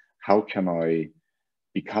anxieties. How can I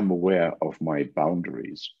become aware of my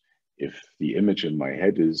boundaries? If the image in my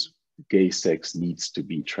head is gay sex needs to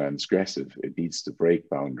be transgressive, it needs to break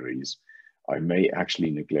boundaries, I may actually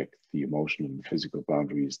neglect the emotional and physical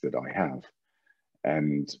boundaries that I have.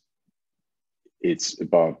 And it's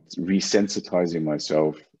about resensitizing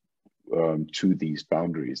myself to these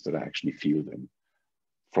boundaries, that I actually feel them.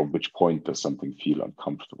 From which point does something feel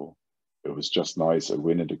uncomfortable? It was just nice a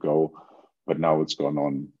minute ago, but now it's gone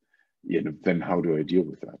on. You know, then how do I deal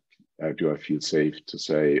with that? Do I feel safe to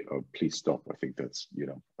say, oh, please stop? I think that's, you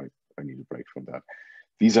know, I need a break from that.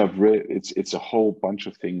 These are, it's a whole bunch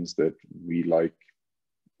of things that we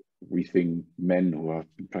think men who have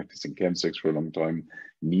been practicing chemsex for a long time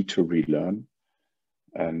need to relearn.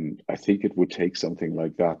 And I think it would take something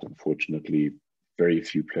like that. Unfortunately, very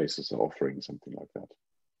few places are offering something like that.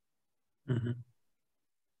 Mm-hmm.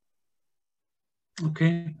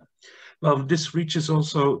 Okay. Well, this touches on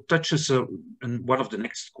one of the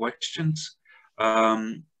next questions.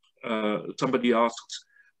 Somebody asked,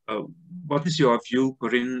 what is your view,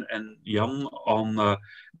 Corinne and Jan, on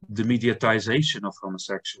the mediatization of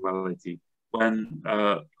homosexuality? When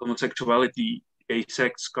homosexuality gay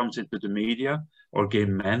sex comes into the media, or gay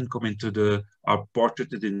men are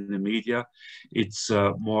portraited in the media, it's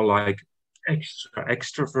more like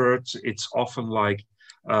extroverts. It's often like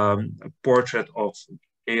a portrait of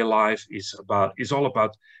gay life is all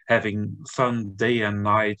about having fun day and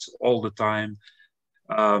night all the time.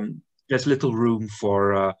 There's little room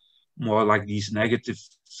for more like these negative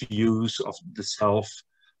views of the self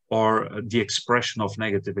or the expression of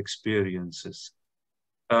negative experiences.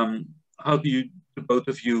 How do you, the both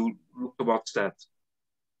of you, look towards that?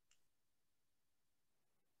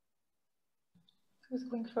 Who's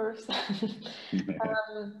going first?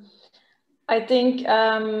 I think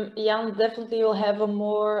Jan definitely will have a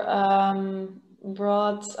more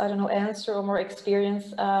broad, I don't know, answer or more experience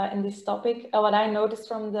in this topic. What I noticed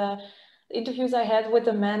from the interviews I had with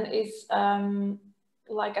the men is,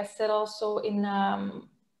 like I said also in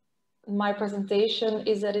my presentation,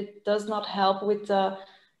 is that it does not help with the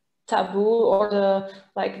taboo or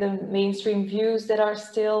the mainstream views that are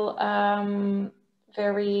still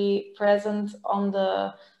very present on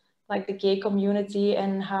the gay community,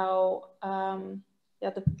 and how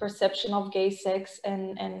the perception of gay sex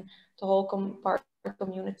and the whole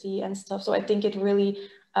community and stuff. So I think it really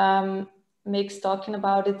makes talking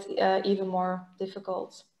about it even more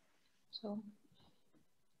difficult. So.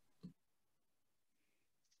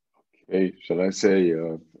 Okay, shall I say,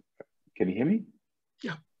 can you hear me?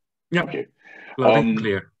 Yeah. Yeah. Okay. Loud and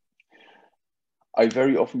clear. I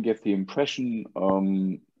very often get the impression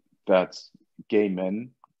that gay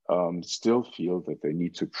men still feel that they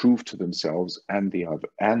need to prove to themselves and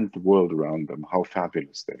the world around them how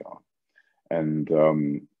fabulous they are. And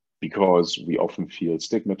because we often feel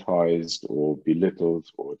stigmatized or belittled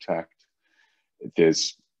or attacked,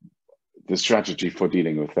 the strategy for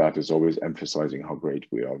dealing with that is always emphasizing how great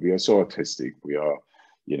we are. We are so artistic, we are,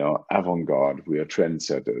 you know, avant-garde, we are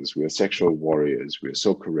trendsetters, we are sexual warriors, we are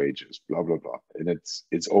so courageous, blah, blah, blah. And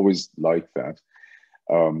it's always like that.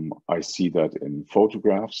 I see that in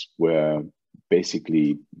photographs where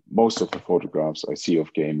basically most of the photographs I see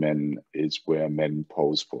of gay men is where men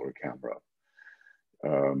pose for a camera.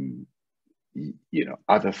 You know,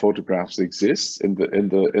 other photographs exist in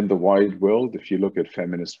the wide world. If you look at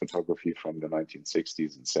feminist photography from the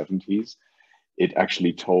 1960s and 70s, it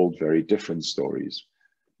actually told very different stories.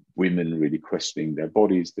 Women really questioning their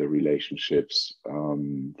bodies, their relationships,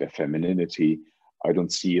 their femininity. I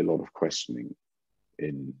don't see a lot of questioning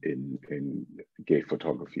in gay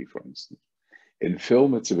photography, for instance. In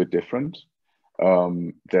film, it's a bit different.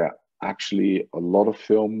 There are actually a lot of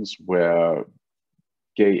films where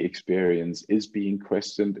gay experience is being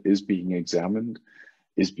questioned, is being examined,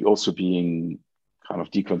 is also being kind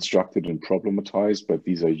of deconstructed and problematized, but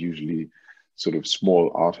these are usually sort of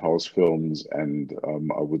small art house films, and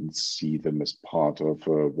I wouldn't see them as part of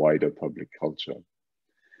a wider public culture.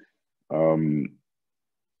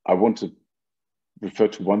 I want to refer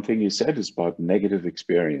to one thing you said is about negative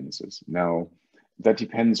experiences. Now, that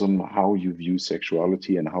depends on how you view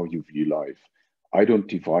sexuality and how you view life. I don't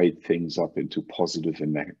divide things up into positive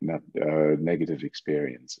and negative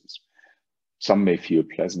experiences. Some may feel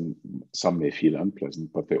pleasant, some may feel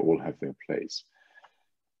unpleasant, but they all have their place.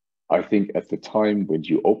 I think at the time when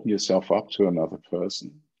you open yourself up to another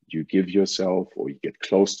person, you give yourself or you get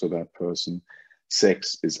close to that person,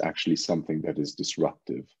 sex is actually something that is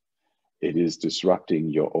disruptive. It is disrupting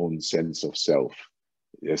your own sense of self.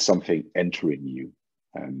 There's something entering you,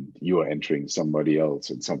 and you are entering somebody else,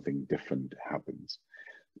 and something different happens.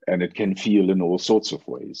 And it can feel in all sorts of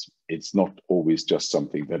ways. It's not always just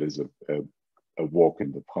something that is a walk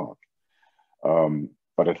in the park.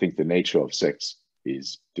 But I think the nature of sex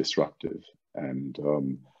is disruptive, and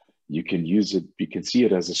you can use it, you can see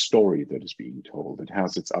it as a story that is being told. It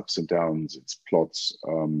has its ups and downs, its plots.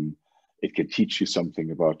 It can teach you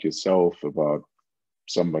something about yourself, about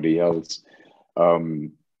somebody else.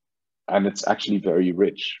 And it's actually very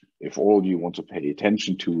rich. If all you want to pay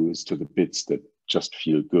attention to is to the bits that just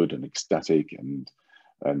feel good and ecstatic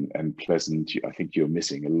and pleasant, I think you're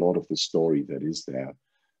missing a lot of the story that is there.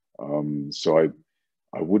 So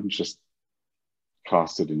I wouldn't just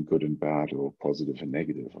cast it in good and bad or positive and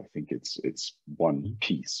negative. I think it's one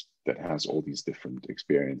piece that has all these different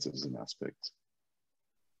experiences and aspects.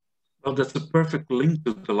 Well, that's a perfect link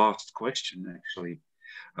to the last question, actually.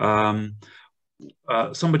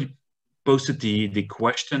 Somebody posted the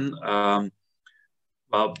question.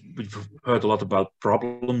 Well, we've heard a lot about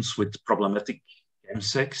problems with problematic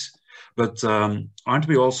chemsex, but aren't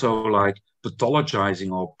we also like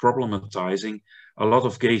pathologizing or problematizing a lot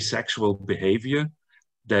of gay sexual behavior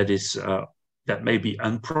that is that may be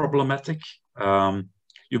unproblematic?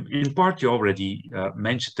 In part, you already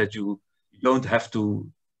mentioned that you don't have to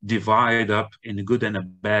divide up in a good and a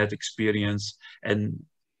bad experience, and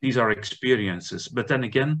these are experiences. But then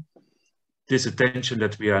again, this attention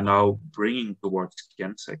that we are now bringing towards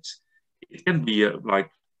chemsex, it can be like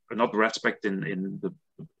another aspect in the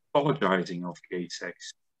apologizing of gay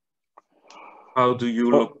sex. How do you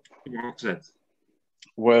look towards that?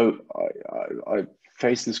 Well, I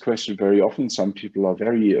face this question very often. Some people are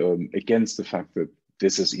very against the fact that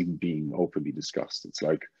this is even being openly discussed. It's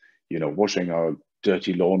like, you know, washing our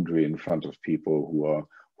dirty laundry in front of people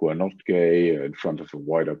who are not gay, in front of a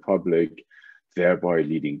wider public, thereby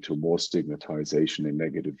leading to more stigmatization and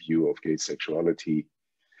negative view of gay sexuality.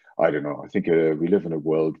 I don't know. I think we live in a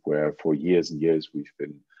world where for years and years we've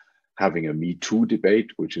been having a Me Too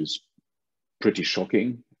debate, which is pretty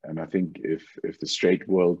shocking. And I think if the straight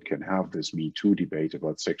world can have this Me Too debate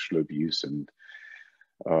about sexual abuse and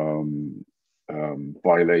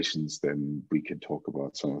violations, then we can talk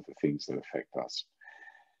about some of the things that affect us.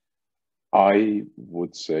 I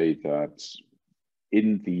would say that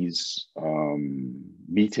in these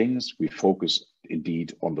meetings, we focus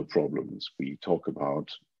indeed on the problems. We talk about,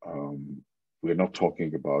 we're not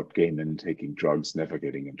talking about gay men taking drugs, never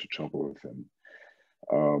getting into trouble with them.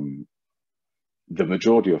 The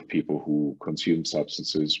majority of people who consume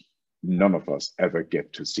substances, none of us ever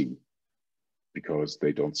get to see, because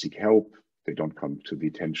they don't seek help, they don't come to the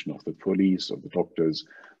attention of the police or the doctors,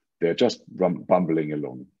 they're just bumbling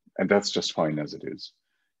along. And that's just fine as it is.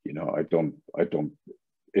 You know, I don't,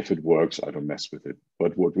 if it works, I don't mess with it.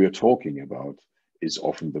 But what we're talking about is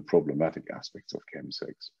often the problematic aspects of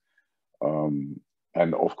chemsex.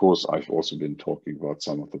 And of course, I've also been talking about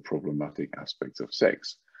some of the problematic aspects of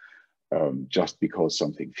sex. Just because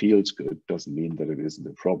something feels good doesn't mean that it isn't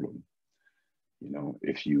a problem. You know,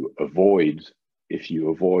 if you avoid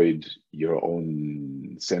your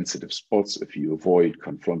own sensitive spots, if you avoid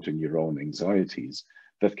confronting your own anxieties,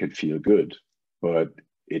 that can feel good, but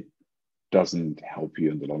it doesn't help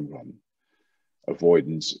you in the long run.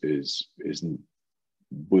 Avoidance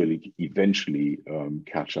will eventually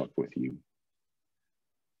catch up with you.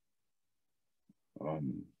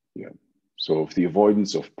 Yeah. So if the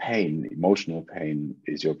avoidance of pain, emotional pain,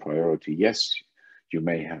 is your priority, yes,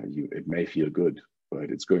 it may feel good, but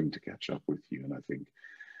it's going to catch up with you. And I think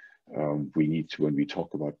we need to, when we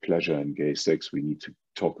talk about pleasure and gay sex, we need to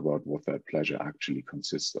talk about what that pleasure actually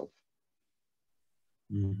consists of.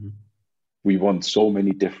 Mm-hmm. We want so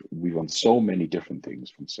many different things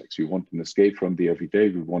from sex. We want an escape from the everyday.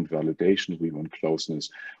 We want validation. We want closeness.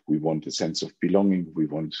 We want a sense of belonging. We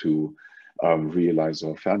want to realize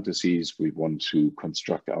our fantasies. We want to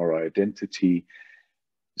construct our identity.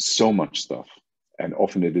 So much stuff. And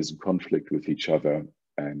often it is in conflict with each other.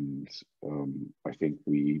 And I think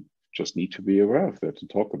we just need to be aware of that and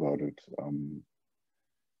talk about it.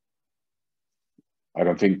 I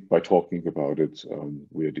don't think by talking about it,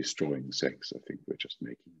 we're destroying sex. I think we're just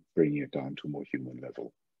bringing it down to a more human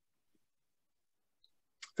level.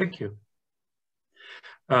 Thank you.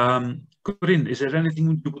 Corinne, is there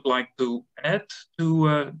anything you would like to add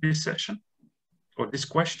to this session or this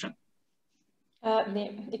question?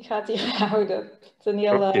 Nee, ik ga het hier houden. Het is een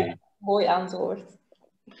heel mooi antwoord.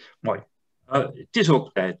 Mooi. Het is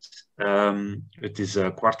ook tijd. Het is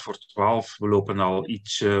 11:15. We lopen al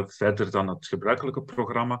iets verder dan het gebruikelijke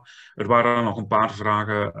programma. Er waren nog een paar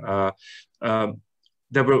vragen.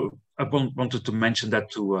 I wanted to mention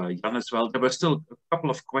that to Jan as well. There were still a couple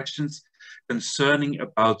of questions concerning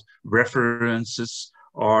about references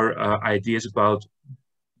or ideas about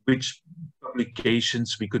which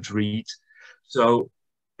publications we could read. So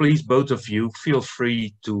please, both of you, feel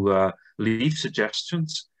free to leave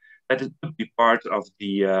suggestions. That it could be part of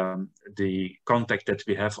the contact that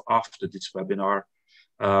we have after this webinar.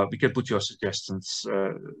 We can put your suggestions,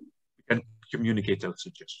 we can communicate those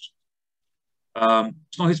suggestions.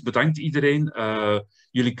 Dus nog eens bedankt iedereen.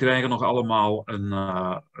 Jullie krijgen nog allemaal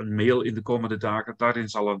een mail in de komende dagen. Daarin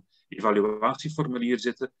zal een evaluatieformulier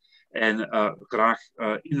zitten. En graag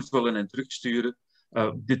invullen en terugsturen.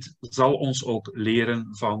 Dit zal ons ook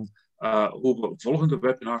leren van hoe we volgende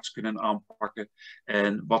webinars kunnen aanpakken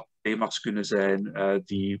en wat thema's kunnen zijn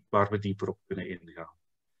waar we dieper op kunnen ingaan.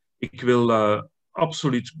 Ik wil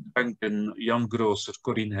absoluut bedanken Jan Grooser,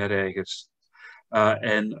 Corinne Herrijgers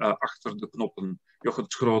en achter de knoppen Jochem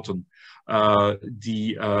Schroten,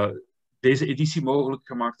 die deze editie mogelijk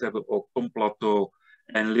gemaakt hebben. Ook Tom Plateau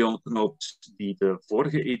en Leon Knoops, die de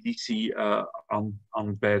vorige editie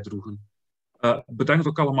aan bijdroegen. Bedankt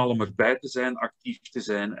ook allemaal om erbij te zijn, actief te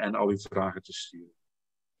zijn en al uw vragen te sturen.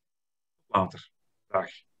 Later. Dag.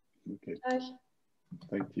 Okay.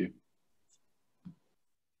 Thank you.